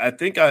 I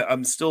think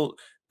I'm still.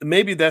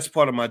 Maybe that's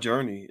part of my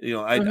journey.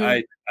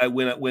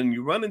 Mm-hmm. When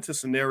you run into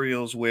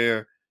scenarios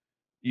where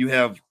you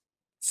have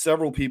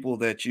several people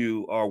that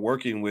you are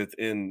working with,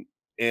 and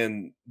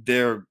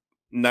they're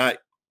not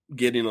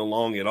getting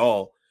along at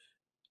all,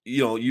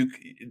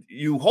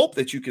 you hope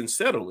that you can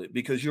settle it,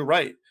 because you're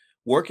right.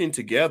 Working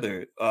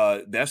together,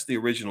 that's the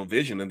original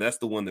vision, and that's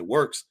the one that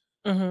works.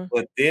 Mm-hmm.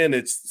 But then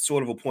it's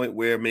sort of a point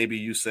where maybe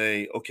you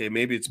say, okay,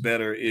 maybe it's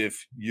better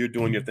if you're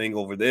doing your thing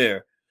over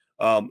there.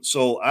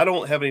 So I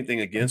don't have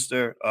anything against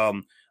her.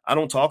 I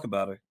don't talk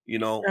about her.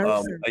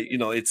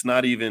 It's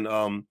not even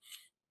and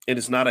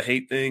it's not a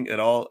hate thing at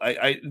all.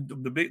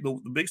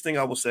 The biggest thing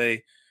I will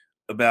say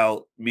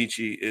about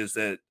Michi is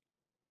that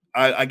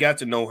I got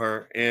to know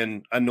her,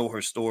 and I know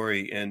her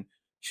story, and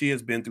she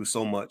has been through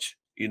so much,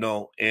 and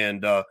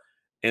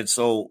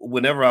so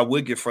whenever I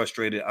would get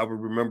frustrated, I would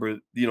remember,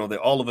 that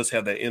all of us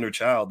have that inner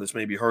child that's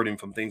maybe hurting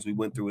from things we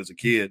went through as a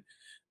kid,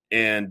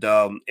 and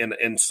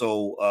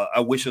so I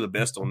wish her the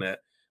best on that.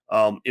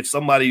 If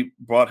somebody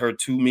brought her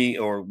to me,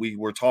 or we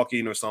were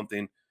talking or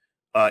something,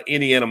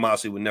 any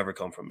animosity would never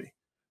come from me,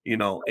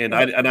 and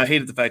I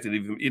hated the fact that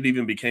it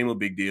even became a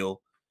big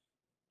deal.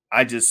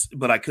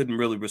 but I couldn't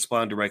really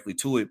respond directly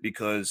to it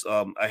because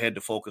I had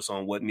to focus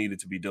on what needed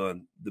to be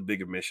done, the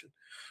bigger mission.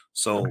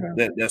 So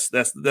that's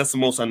the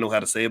most I know how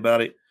to say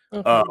about it.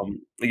 Okay.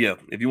 Yeah,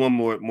 if you want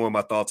more of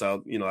my thoughts,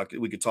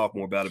 we could talk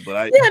more about it.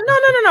 But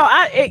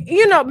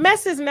No.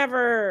 Mess is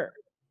never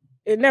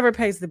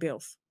pays the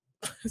bills.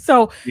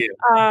 So yeah,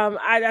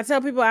 I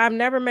tell people I've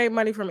never made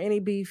money from any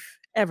beef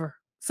ever.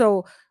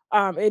 So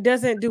it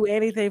doesn't do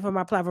anything for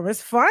my platform.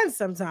 It's fun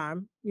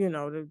sometimes,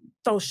 to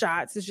throw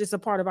shots. It's just a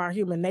part of our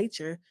human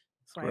nature.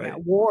 That's why I right,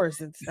 got wars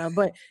and stuff.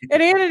 But at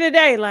the end of the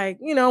day,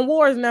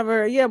 wars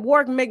never,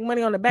 war can make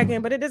money on the back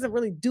end, but it doesn't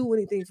really do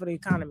anything for the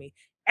economy.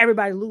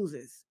 Everybody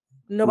loses.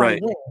 Nobody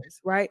right.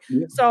 wins, right?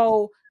 Yeah.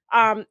 So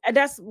and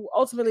that's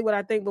ultimately what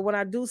I think. But when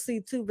I do see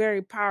two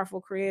very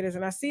powerful creators,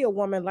 and I see a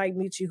woman like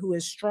Michi who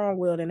is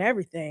strong-willed and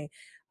everything,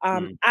 I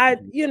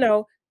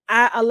Mhm.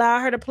 I allow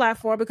her to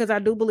platform because I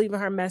do believe in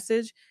her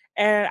message,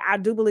 and I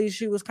do believe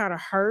she was kind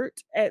of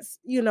hurt at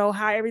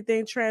how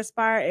everything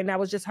transpired, and that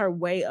was just her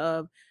way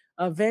of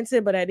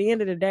venting. But at the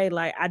end of the day,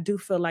 I do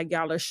feel like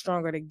y'all are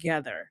stronger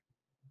together.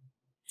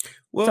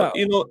 Well,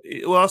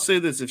 So I'll say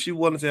this: if she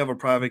wanted to have a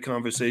private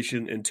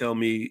conversation and tell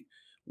me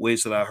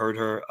ways that I hurt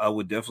her, I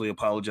would definitely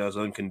apologize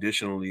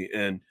unconditionally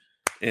and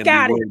be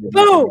got it. willing to make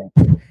Boom.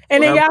 amends.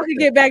 And So then how y'all about can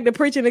get back to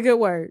preaching the good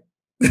word.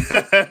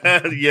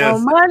 that? On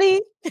Yes, money.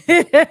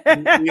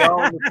 we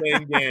all in the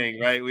same gang,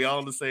 right? We all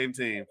on the same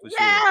team for sure.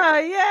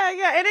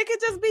 Yeah. And it could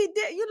just be,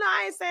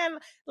 I ain't saying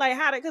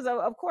how to, because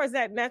of course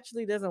that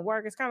naturally doesn't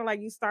work. It's kind of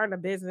like you starting a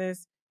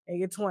business in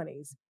your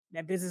 20s.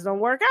 That business don't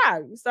work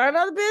out. You start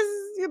another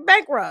business, you're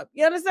bankrupt.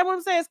 You understand what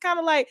I'm saying? It's kind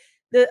of like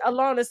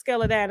along the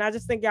scale of that. And I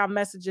just think y'all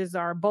messages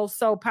are both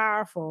so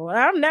powerful. And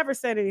I've never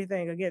said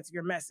anything against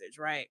your message,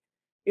 right?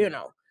 You Yeah.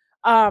 know,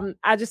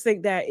 I just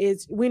think that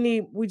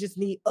we just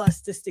need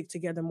us to stick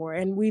together more,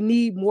 and we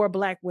need more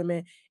Black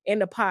women in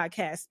the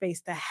podcast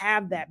space to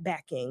have that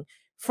backing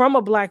from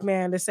a Black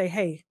man to say,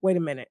 hey, wait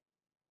a minute.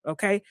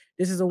 Okay,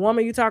 this is a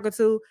woman you're talking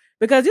to,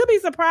 because you'll be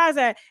surprised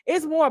that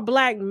it's more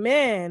Black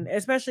men,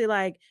 especially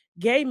like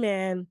gay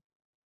men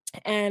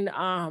and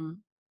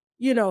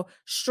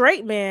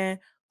straight men,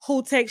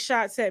 who take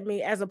shots at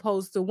me as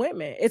opposed to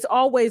women. It's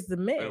always the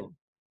Well,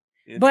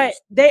 men, but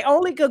they interesting.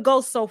 only could go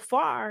so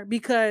far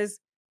because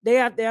they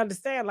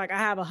understand, like, I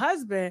have a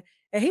husband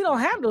and he don't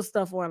handle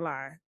stuff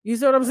online. You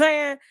see what I'm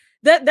saying?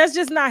 That's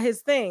just not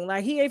his thing.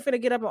 Like, he ain't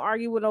finna get up and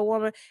argue with a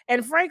woman.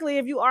 And frankly,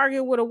 if you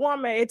argue with a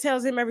woman, it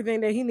tells him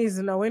everything that he needs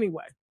to know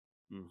anyway.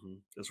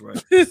 That's right.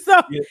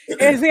 So Yeah.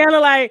 it's kind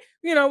of like,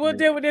 we'll Yeah.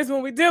 deal with this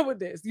when we deal with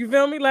this. You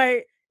feel me?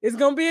 Like, it's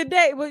gonna be a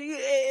day, but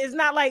it's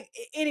not like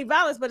any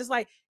violence, but it's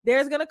like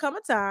there's gonna come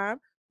a time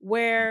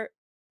where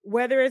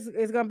whether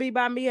it's gonna be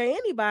by me or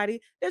anybody,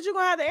 that you're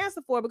gonna have to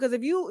answer for. Because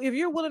if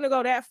you're willing to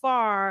go that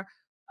far,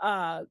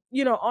 on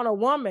a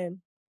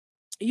woman,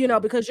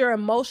 Mhm. because you're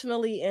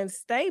emotionally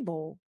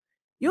unstable,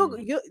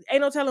 Mhm. you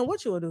ain't no telling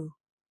what you'll do.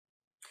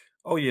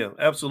 Oh yeah,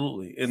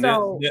 absolutely. And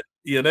So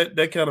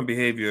that kind of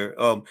behavior,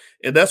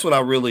 and that's what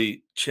I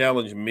really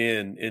challenge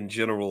men in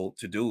general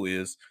to do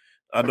is,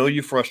 I know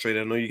you're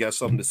frustrated, I know you got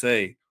something to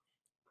say,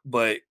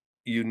 but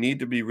you need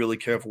to be really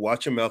careful.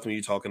 Watch your mouth when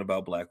you're talking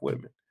about Black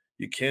women.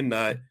 You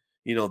cannot,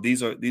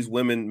 these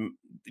women,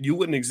 you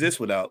wouldn't exist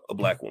without a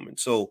Black woman.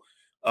 So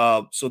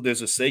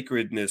there's a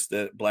sacredness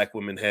that Black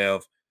women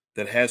have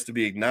that has to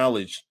be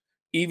acknowledged,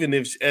 even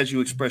if as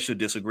you express your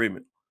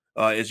disagreement,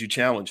 as you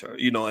challenge her,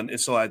 and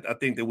so I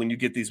think that when you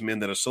get these men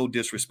that are so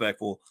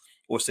disrespectful,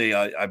 or say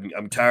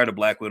I'm tired of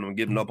Black women, I'm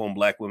giving up on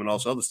Black women, all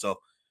this other stuff,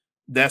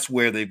 that's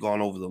where they've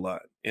gone over the line.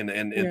 And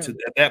yeah.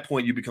 at that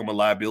point, you become a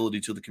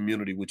liability to the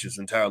community, which is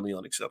entirely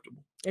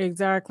unacceptable.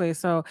 Exactly.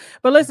 So,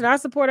 but listen, I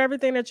support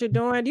everything that you're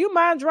doing. Do you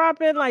mind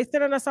dropping, like,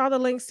 sending us all the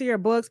links to your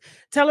books,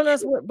 telling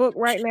us what book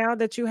right now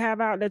that you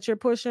have out that you're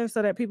pushing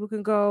so that people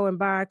can go and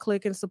buy,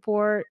 click, and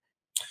support?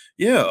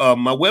 Yeah,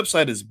 my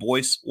website is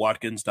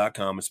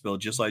boycewatkins.com. It's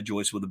spelled just like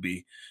Joyce with a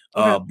B.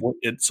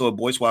 Okay. So at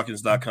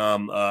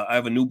boycewatkins.com, I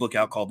have a new book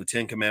out called The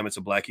 10 Commandments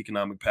of Black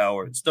Economic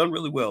Power. It's done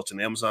really well. It's an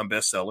Amazon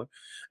bestseller.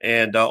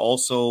 And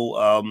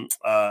also,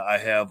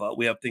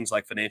 we have things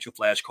like financial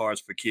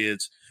flashcards for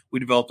kids. We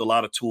developed a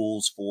lot of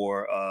tools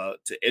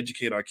to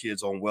educate our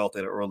kids on wealth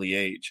at an early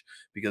age,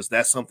 because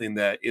that's something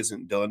that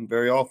isn't done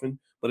very often,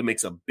 but it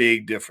makes a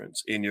big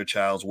difference in your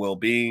child's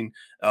well-being,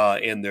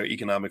 and their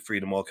economic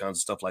freedom, all kinds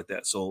of stuff like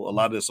that. So a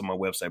lot of this on my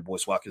website,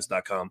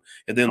 boycewatkins.com.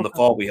 And then in the Okay.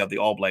 fall, we have the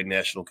All Black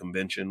National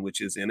Convention,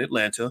 which is in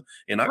Atlanta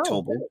in Oh,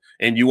 October. good.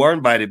 And you are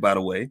invited, by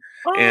the way.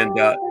 And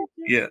Oh,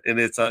 yeah, and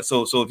it's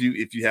so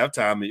if you have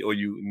time, or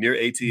you near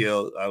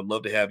ATL, I would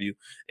love to have you.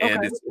 And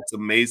okay. it's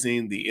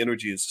amazing. The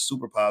energy is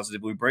super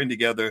positive. We bring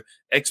together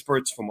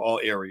experts from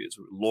all areas: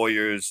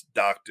 lawyers,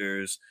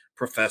 doctors,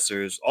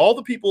 professors, all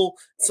the people.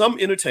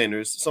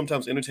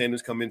 Sometimes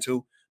entertainers come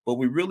into, but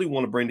we really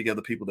want to bring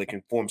together people that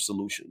can form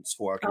solutions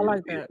for our I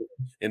like community.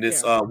 that. And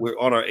it's we're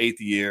on our 8th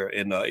year,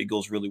 and it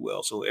goes really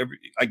well. So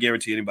I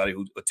guarantee anybody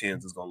who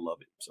attends is gonna love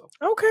it. So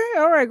okay,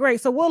 all right,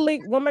 great. So we'll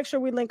make sure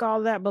we link all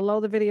of that below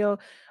the video.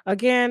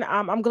 Again,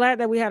 I'm glad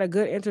that we had a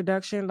good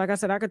introduction. Like I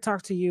said, I could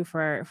talk to you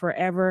for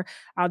forever.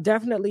 I'll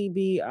definitely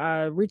be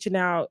reaching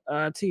out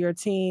to your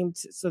team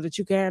so that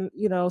you can,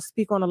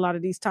 speak on a lot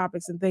of these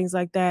topics and things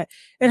like that,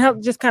 and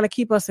help just kind of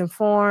keep us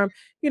informed.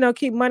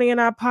 Keep money in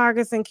our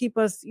pockets and keep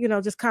us,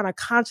 just kind of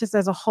conscious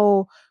as a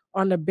whole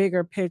on the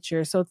bigger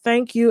picture. So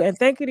thank you, and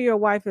thank you to your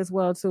wife as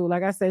well too.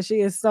 Like I said,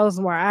 she is so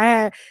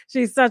smart.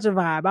 She's such a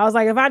vibe. I was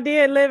like, if I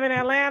did live in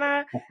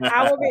Atlanta,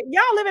 I would be.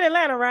 Y'all live in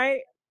Atlanta,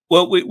 right?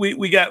 well,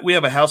 we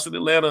have a house in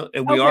Atlanta,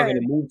 and we are Okay.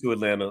 going to move to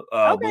Atlanta.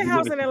 But Okay,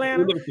 house in we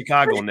Atlanta. live in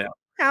Chicago now.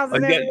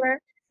 Houses everywhere.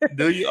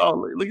 Do you?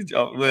 Oh, look at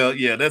y'all. Well,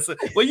 yeah,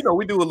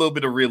 we do a little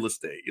bit of real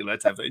estate,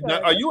 that type of thing.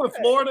 Now, are you in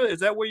Florida?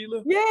 Is that where you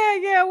live?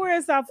 Yeah, we're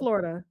in South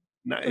Florida.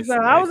 Nice. So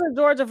I was in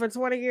Georgia for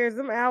 20 years.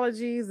 Them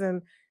allergies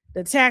and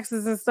the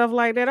taxes and stuff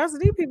like that. I said,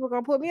 these people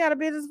gonna put me out of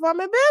business if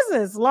I'm in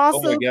business.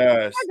 Lawsuit. Oh my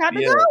gosh. I got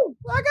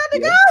to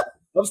go.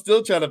 I'm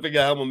still trying to figure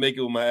out how I'm gonna make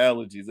it with my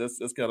allergies. That's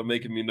kind of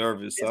making me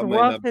nervous. So It's I might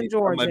rough not be. in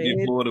Georgia. I might be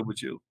in Florida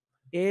with you.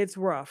 It's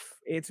rough.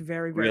 It's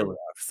very, very Really?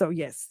 rough. So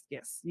yes,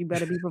 you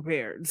better be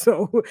prepared.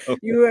 So Okay.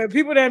 you have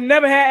people that have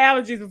never had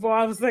allergies before,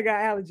 all of a sudden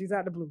got allergies out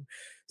of the blue.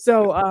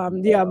 So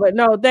yeah, but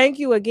no, thank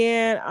you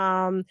again.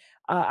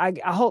 I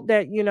hope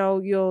that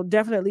you'll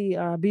definitely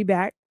be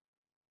back.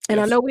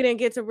 And I know we didn't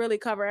get to really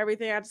cover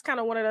everything. I just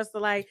kind of wanted us to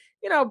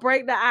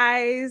break the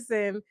ice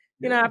and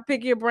I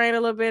pick your brain a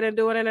little bit and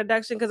do an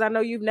introduction, because I know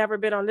you've never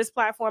been on this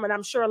platform, and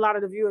I'm sure a lot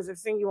of the viewers have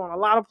seen you on a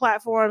lot of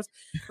platforms.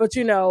 But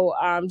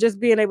just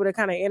being able to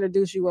kind of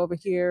introduce you over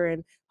here,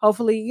 and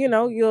hopefully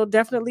you'll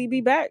definitely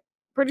be back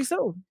pretty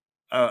soon.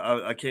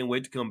 I can't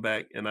wait to come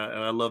back, and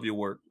I love your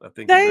work. I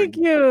think thank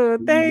you.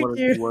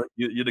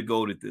 You're the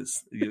goat at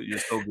this. You're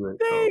so good.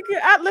 Thank you.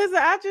 Listen,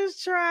 I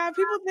just try.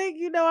 People think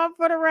I'm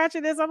for the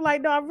ratchetness. I'm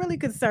like, no, I'm really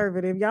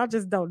conservative. Y'all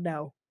just don't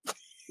know.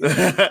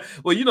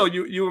 Well,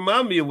 you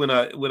remind me of when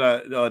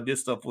I did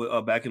stuff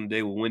with, back in the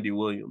day with Wendy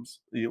Williams.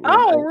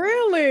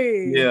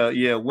 Really?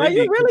 Yeah. Wendy,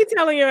 are you really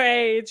telling your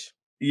age?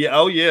 Yeah.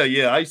 Oh,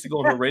 yeah. I used to go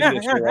on her radio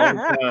show all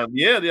the time.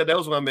 Yeah. That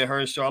was when I met her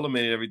and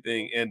Charlamagne and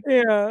everything.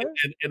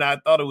 And I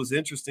thought it was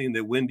interesting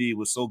that Wendy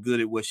was so good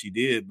at what she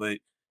did, but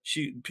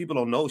people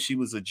don't know she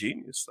was a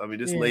genius. I mean,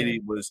 this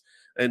lady was,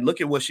 and look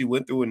at what she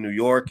went through in New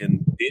York,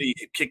 and Diddy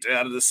kicked her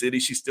out of the city.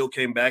 She still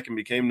came back and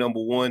became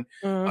 #1.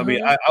 I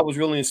mean, I was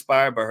really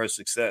inspired by her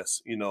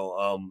success.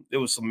 There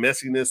was some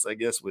messiness, I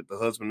guess, with the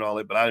husband and all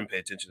that, but I didn't pay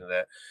attention to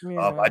that.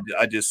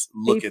 I just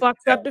look at. He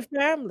fucked up the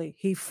family.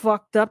 He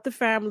fucked up the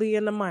family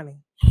and the money.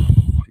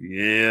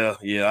 Yeah.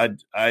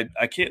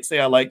 I can't say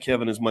I like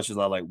Kevin as much as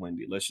I like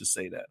Wendy. Let's just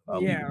say that.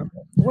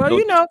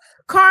 Well,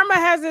 karma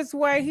has its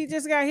way. He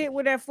just got hit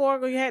with that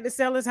fork. He had to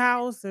sell his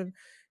house and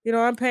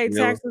unpaid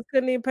taxes.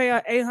 Couldn't even pay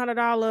a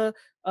 $800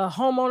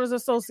 homeowners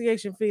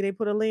association fee. They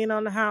put a lien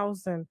on the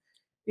house, and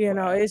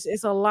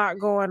it's a lot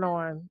going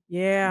on.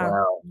 Yeah.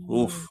 Wow.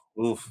 Oof.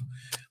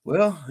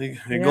 Well,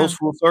 it goes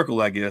full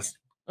circle, I guess.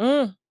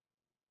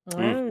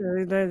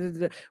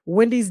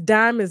 Wendy's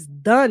dime is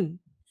done.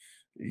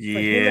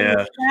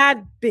 Yeah.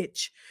 Bad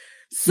bitch.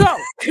 So,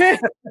 I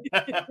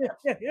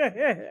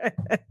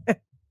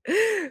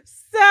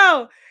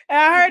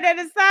heard that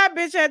the side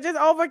bitch had just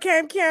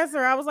overcame cancer.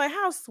 I was like,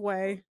 how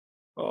sway?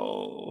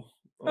 Oh.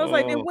 I was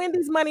like, did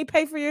Wendy's money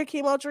pay for your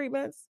chemo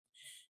treatments?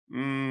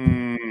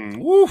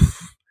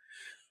 Woof.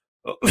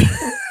 We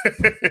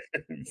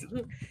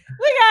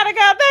gotta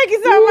go. Thank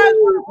you so much.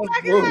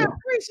 I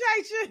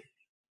appreciate you.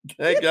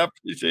 Thank you. I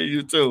appreciate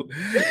you too.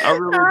 I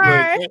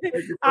really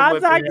do. I'll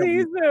talk to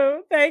you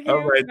soon. Thank you.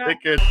 All right.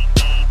 Take care.